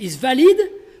marriage is valid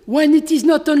when it is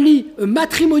not only a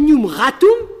matrimonium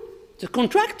ratum, the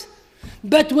contract,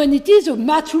 but when it is a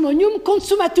matrimonium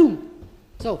consummatum,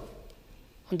 so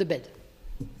on the bed.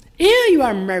 Here you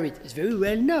are married. It's very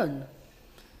well known.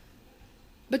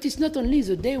 But it's not only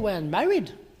the day when I'm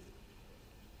married,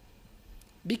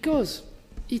 because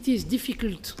it is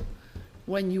difficult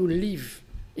when you live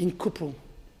in couple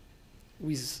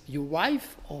with your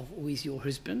wife or with your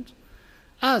husband,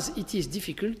 as it is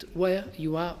difficult where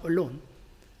you are alone.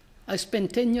 I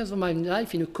spent 10 years of my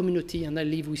life in a community, and I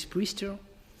live with priests,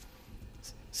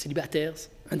 célibataires,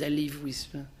 and I live with...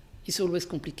 it's always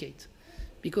complicated.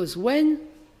 Because when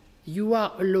you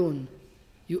are alone,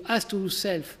 you ask to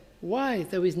yourself, why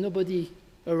there is nobody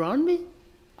around me?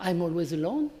 I'm always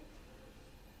alone.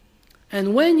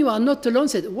 And when you are not alone,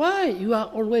 say, why you are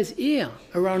always here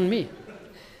around me?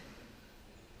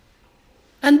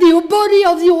 And the body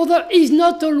of the other is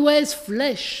not always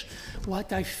flesh.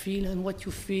 What I feel and what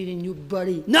you feel in your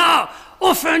body. No!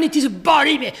 Often it is a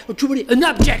body, an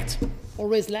object.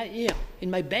 Always lie here in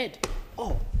my bed.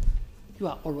 Oh, you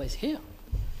are always here.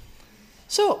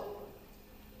 So,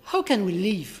 how can we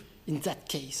live in that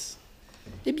case?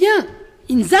 Eh bien,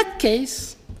 in that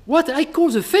case, what I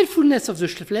call the faithfulness of the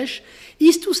flesh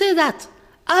is to say that,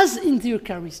 as in the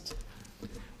Eucharist,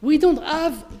 we don't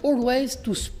have always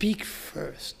to speak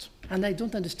first. And I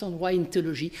don't understand why in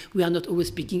theology we are not always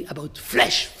speaking about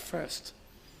flesh first.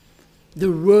 The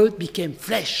Word became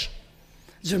flesh.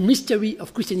 The mystery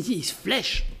of Christianity is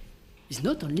flesh. It's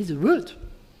not only the Word.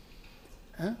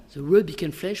 Huh? The Word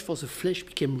became flesh, for the flesh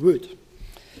became Word.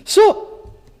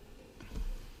 So,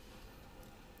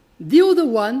 the other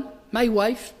one, my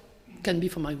wife, can be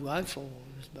for my wife or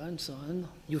husband, son,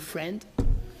 your friend,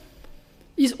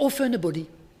 is often a body.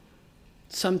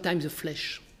 sometimes the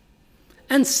flesh.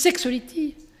 And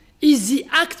sexuality is the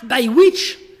act by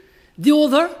which the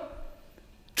other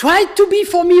tried to be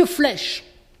for me a flesh,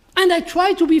 and I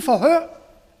try to be for her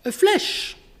a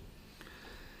flesh.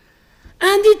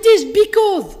 And it is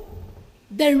because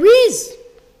there is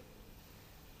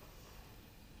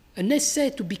an essay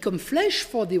to become flesh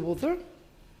for the other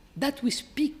that we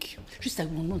speak. Just I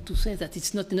want to say that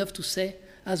it's not enough to say,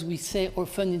 as we say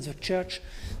often in the church,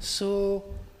 so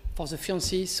for the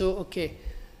fiancé, so okay,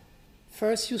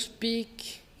 first you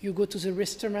speak, you go to the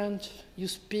restaurant, you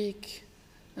speak,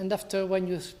 and after when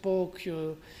you spoke,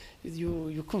 you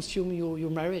consume your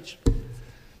marriage.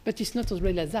 But it's not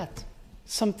always like that.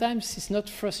 Sometimes it's not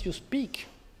first you speak.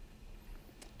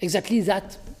 Exactly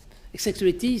that.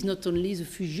 Sexuality is not only the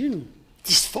fusion, it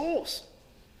is force.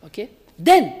 Okay?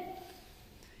 Then,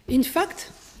 in fact,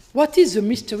 what is the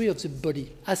mystery of the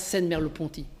body, as Saint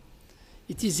Merleau-Ponty?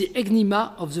 It is the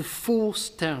enigma of the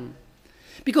fourth term.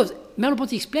 Because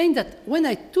Merleau-Ponty explained that when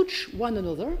I touch one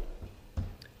another,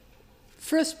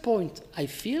 first point, I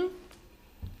feel,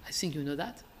 I think you know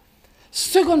that.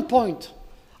 Second point,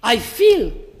 I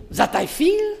feel that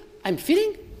I'm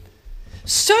feeling.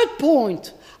 Third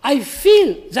point, I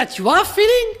feel that you are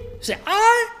feeling. Say,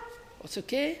 it's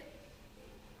okay.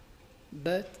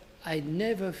 But I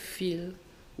never feel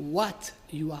what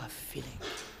you are feeling.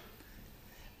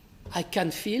 I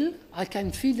can feel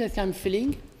that I'm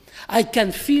feeling. I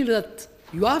can feel that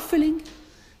you are feeling,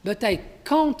 but I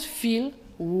can't feel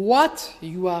what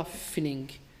you are feeling.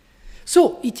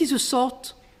 So it is a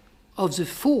sort of the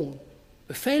fall,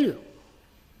 a failure.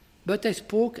 But I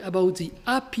spoke about the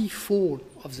happy fall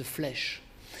of the flesh.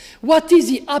 What is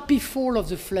the happy fall of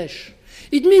the flesh?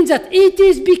 It means that it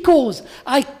is because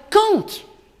I can't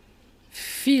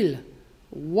feel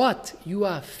what you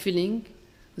are feeling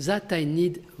that I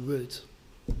need words.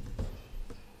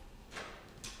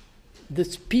 The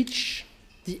speech,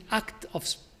 the act of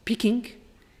speaking,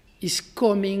 is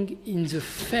coming in the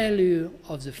failure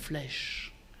of the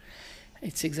flesh.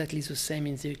 It's exactly the same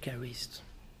in the Eucharist.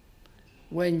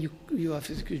 When you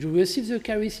receive the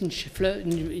Eucharist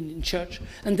in church,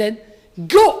 and then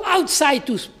go outside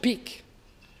to speak.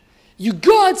 You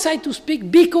go outside to speak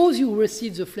because you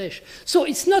receive the flesh. So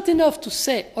it's not enough to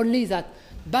say only that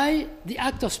by the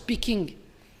act of speaking,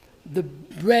 the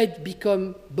bread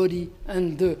become body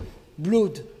and the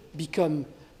blood become,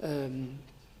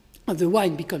 the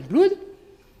wine become blood.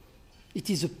 It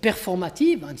is a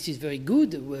performative, and it is very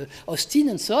good, Austin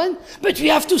and so on. But we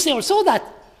have to say also that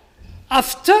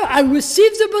after I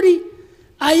receive the body,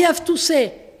 I have to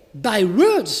say by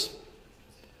words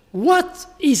what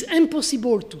is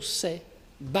impossible to say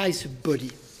by the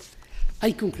body.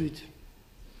 I conclude.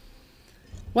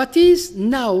 What is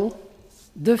now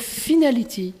the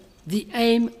finality, the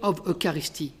aim of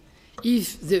Eucharisty?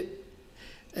 If the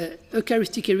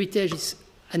Eucharistic heritage is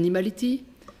animality,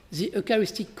 the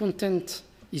Eucharistic content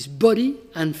is body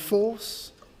and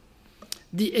force,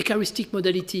 the Eucharistic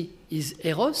modality is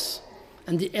Eros,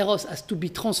 and the Eros has to be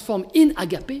transformed in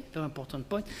agape, very important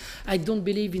point. I don't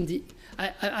believe in the...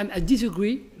 I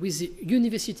disagree with the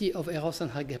university of Eros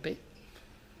and agape,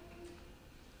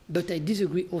 but I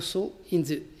disagree also in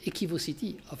the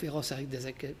equivocity of Eros and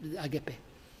agape.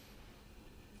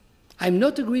 I'm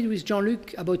not agreed with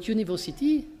Jean-Luc about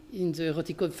university in the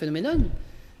erotical phenomenon,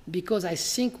 because I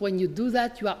think when you do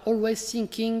that, you are always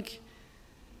thinking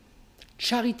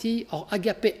charity or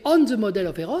agape on the model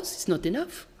of Eros. It's not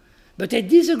enough. But I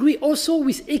disagree also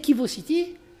with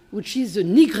equivocity, which is the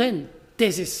Nigren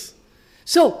thesis.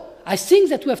 So I think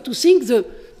that we have to think the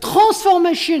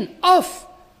transformation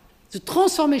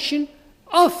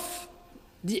of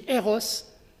the Eros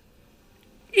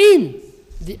in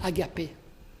the agape.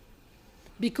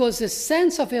 Because the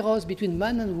sense of Eros between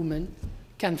man and woman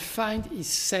can find its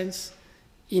sense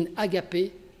in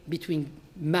agape between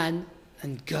man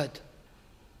and God.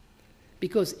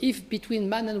 Because if between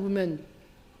man and woman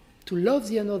to love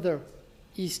the another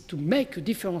is to make a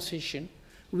differentiation,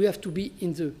 we have to be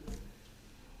in the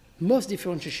most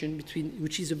differentiation between,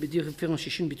 which is a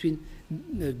differentiation between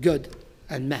God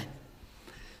and man.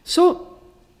 So,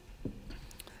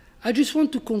 I just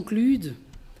want to conclude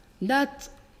that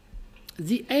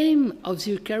the aim of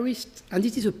the Eucharist, and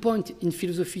it is a point in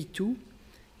philosophy too,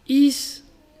 is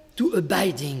to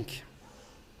abiding.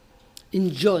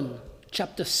 In John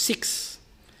chapter 6,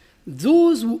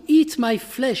 those who eat my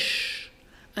flesh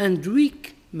and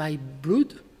drink my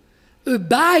blood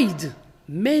abide,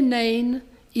 menein,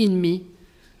 in me,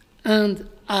 and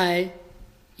I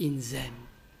in them.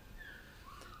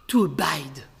 To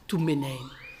abide, to menein,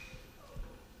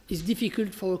 is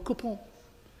difficult for a couple.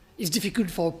 It's difficult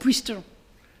for a priester.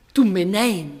 to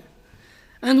menain.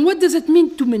 And what does it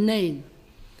mean to menain?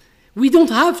 We don't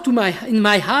have to, in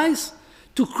my eyes,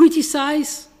 to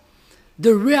criticize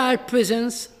the real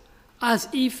presence as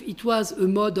if it was a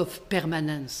mode of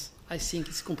permanence. I think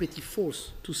it's completely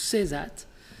false to say that.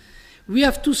 We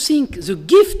have to think the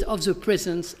gift of the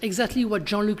presence, exactly what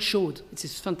Jean-Luc showed. It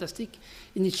is fantastic.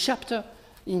 In his chapter,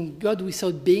 in God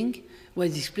Without Being, where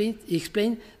he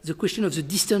explained the question of the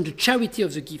distance, the charity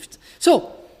of the gift.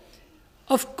 So,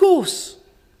 of course,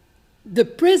 the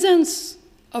presence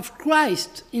of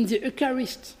Christ in the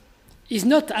Eucharist is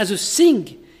not as a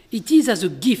thing, it is as a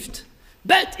gift.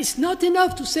 But it's not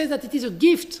enough to say that it is a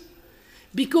gift,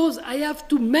 because I have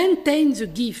to maintain the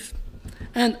gift.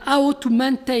 And how to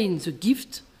maintain the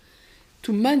gift?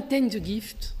 To maintain the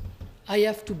gift, I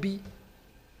have to be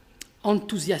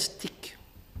enthusiastic.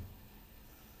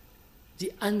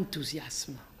 The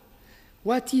enthusiasm.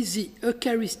 What is the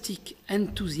Eucharistic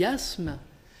enthusiasm?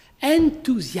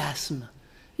 Enthusiasm.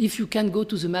 If you can go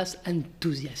to the Mass,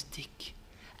 enthusiastic.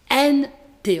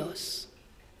 Entheos.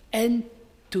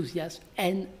 Enthusiasm.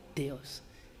 Entheos.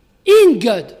 In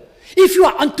God. If you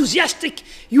are enthusiastic,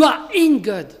 you are in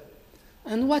God.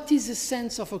 And what is the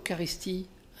sense of Eucharisty?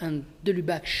 And de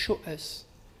Lubac show us.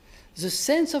 The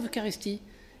sense of Eucharisty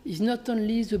is not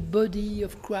only the body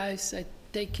of Christ I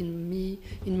take in me,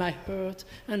 in my heart,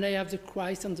 and I have the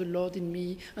Christ and the Lord in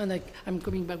me, and I'm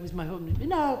coming back with my home.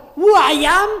 No, who I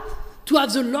am, to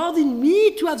have the Lord in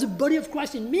me, to have the body of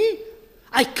Christ in me,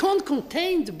 I can't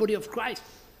contain the body of Christ.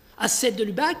 As said de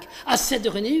Lubac, as said de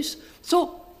Renéus.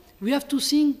 So we have to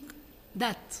think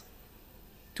that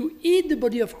to eat the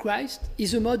body of Christ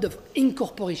is a mode of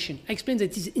incorporation. I explained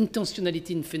that it is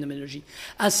intentionality in phenomenology.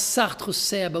 As Sartre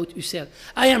said about Husserl,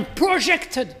 I am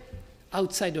projected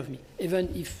outside of me,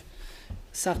 even if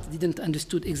Sartre didn't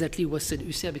understood exactly what said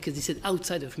Husserl, because he said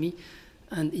outside of me,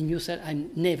 and in Husserl,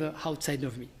 I'm never outside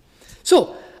of me.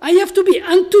 So, I have to be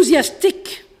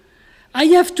enthusiastic. I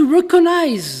have to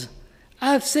recognize,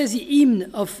 as says the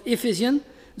hymn of Ephesians,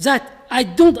 that I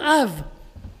don't have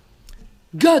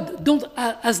God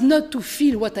has not to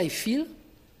feel what I feel.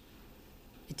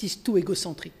 It is too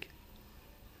egocentric.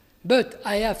 But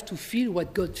I have to feel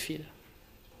what God feels.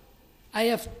 I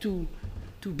have to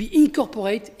be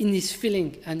incorporate in his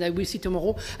feeling. And I will see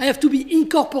tomorrow. I have to be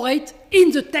incorporate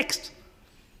in the text.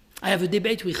 I have a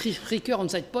debate with Ricoeur on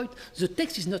that point. The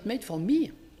text is not made for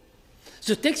me.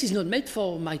 The text is not made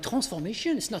for my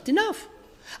transformation. It's not enough.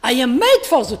 I am made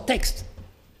for the text.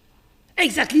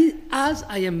 Exactly as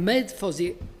I am made for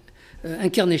the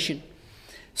incarnation.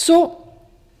 So,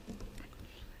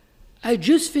 I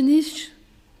just finished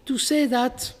to say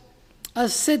that,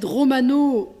 as said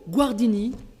Romano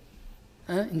Guardini,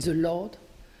 in the Lord,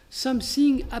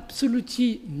 something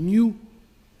absolutely new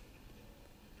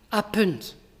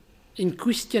happened in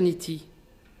Christianity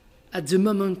at the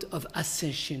moment of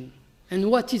ascension. And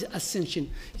what is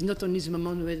ascension? It's not only the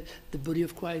moment where the body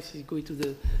of Christ is going to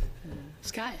the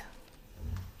sky.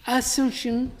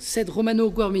 Ascension, said Romano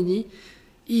Guardini,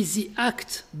 is the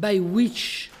act by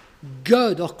which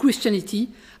God or Christianity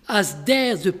has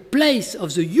dared the place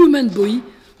of the human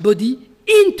body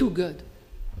into God.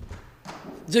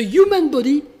 The human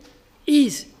body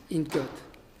is in God.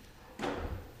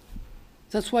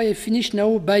 That's why I finish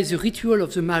now by the ritual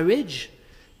of the marriage,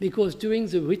 because during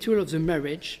the ritual of the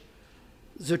marriage,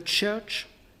 the Church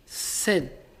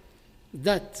said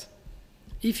that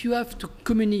if you have to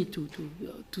communicate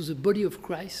to the body of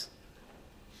Christ,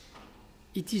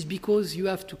 it is because you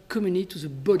have to communicate to the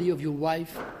body of your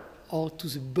wife or to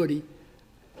the body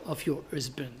of your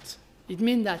husband. It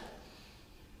means that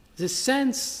the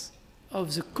sense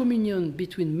of the communion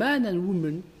between man and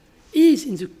woman is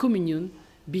in the communion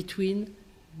between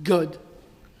God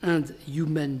and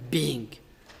human being.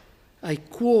 I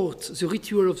quote the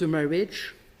ritual of the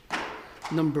marriage,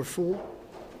 number 4.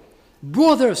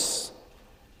 Brothers,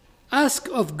 ask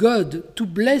of God to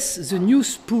bless the new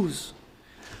spouse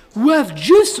who have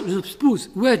just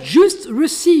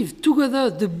received together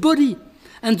the body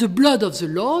and the blood of the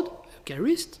Lord,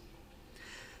 Eucharist,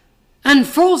 and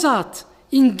for that,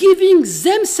 in giving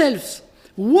themselves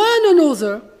one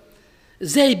another,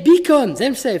 they become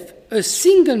themselves a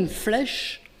single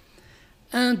flesh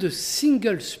and a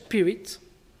single spirit.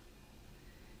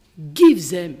 Give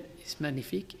them, it's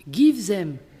magnifique, give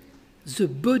them the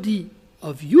body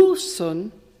of your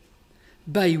Son,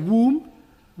 by whom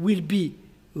will be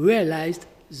realized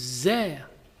their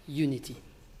unity.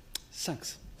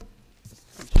 Thanks.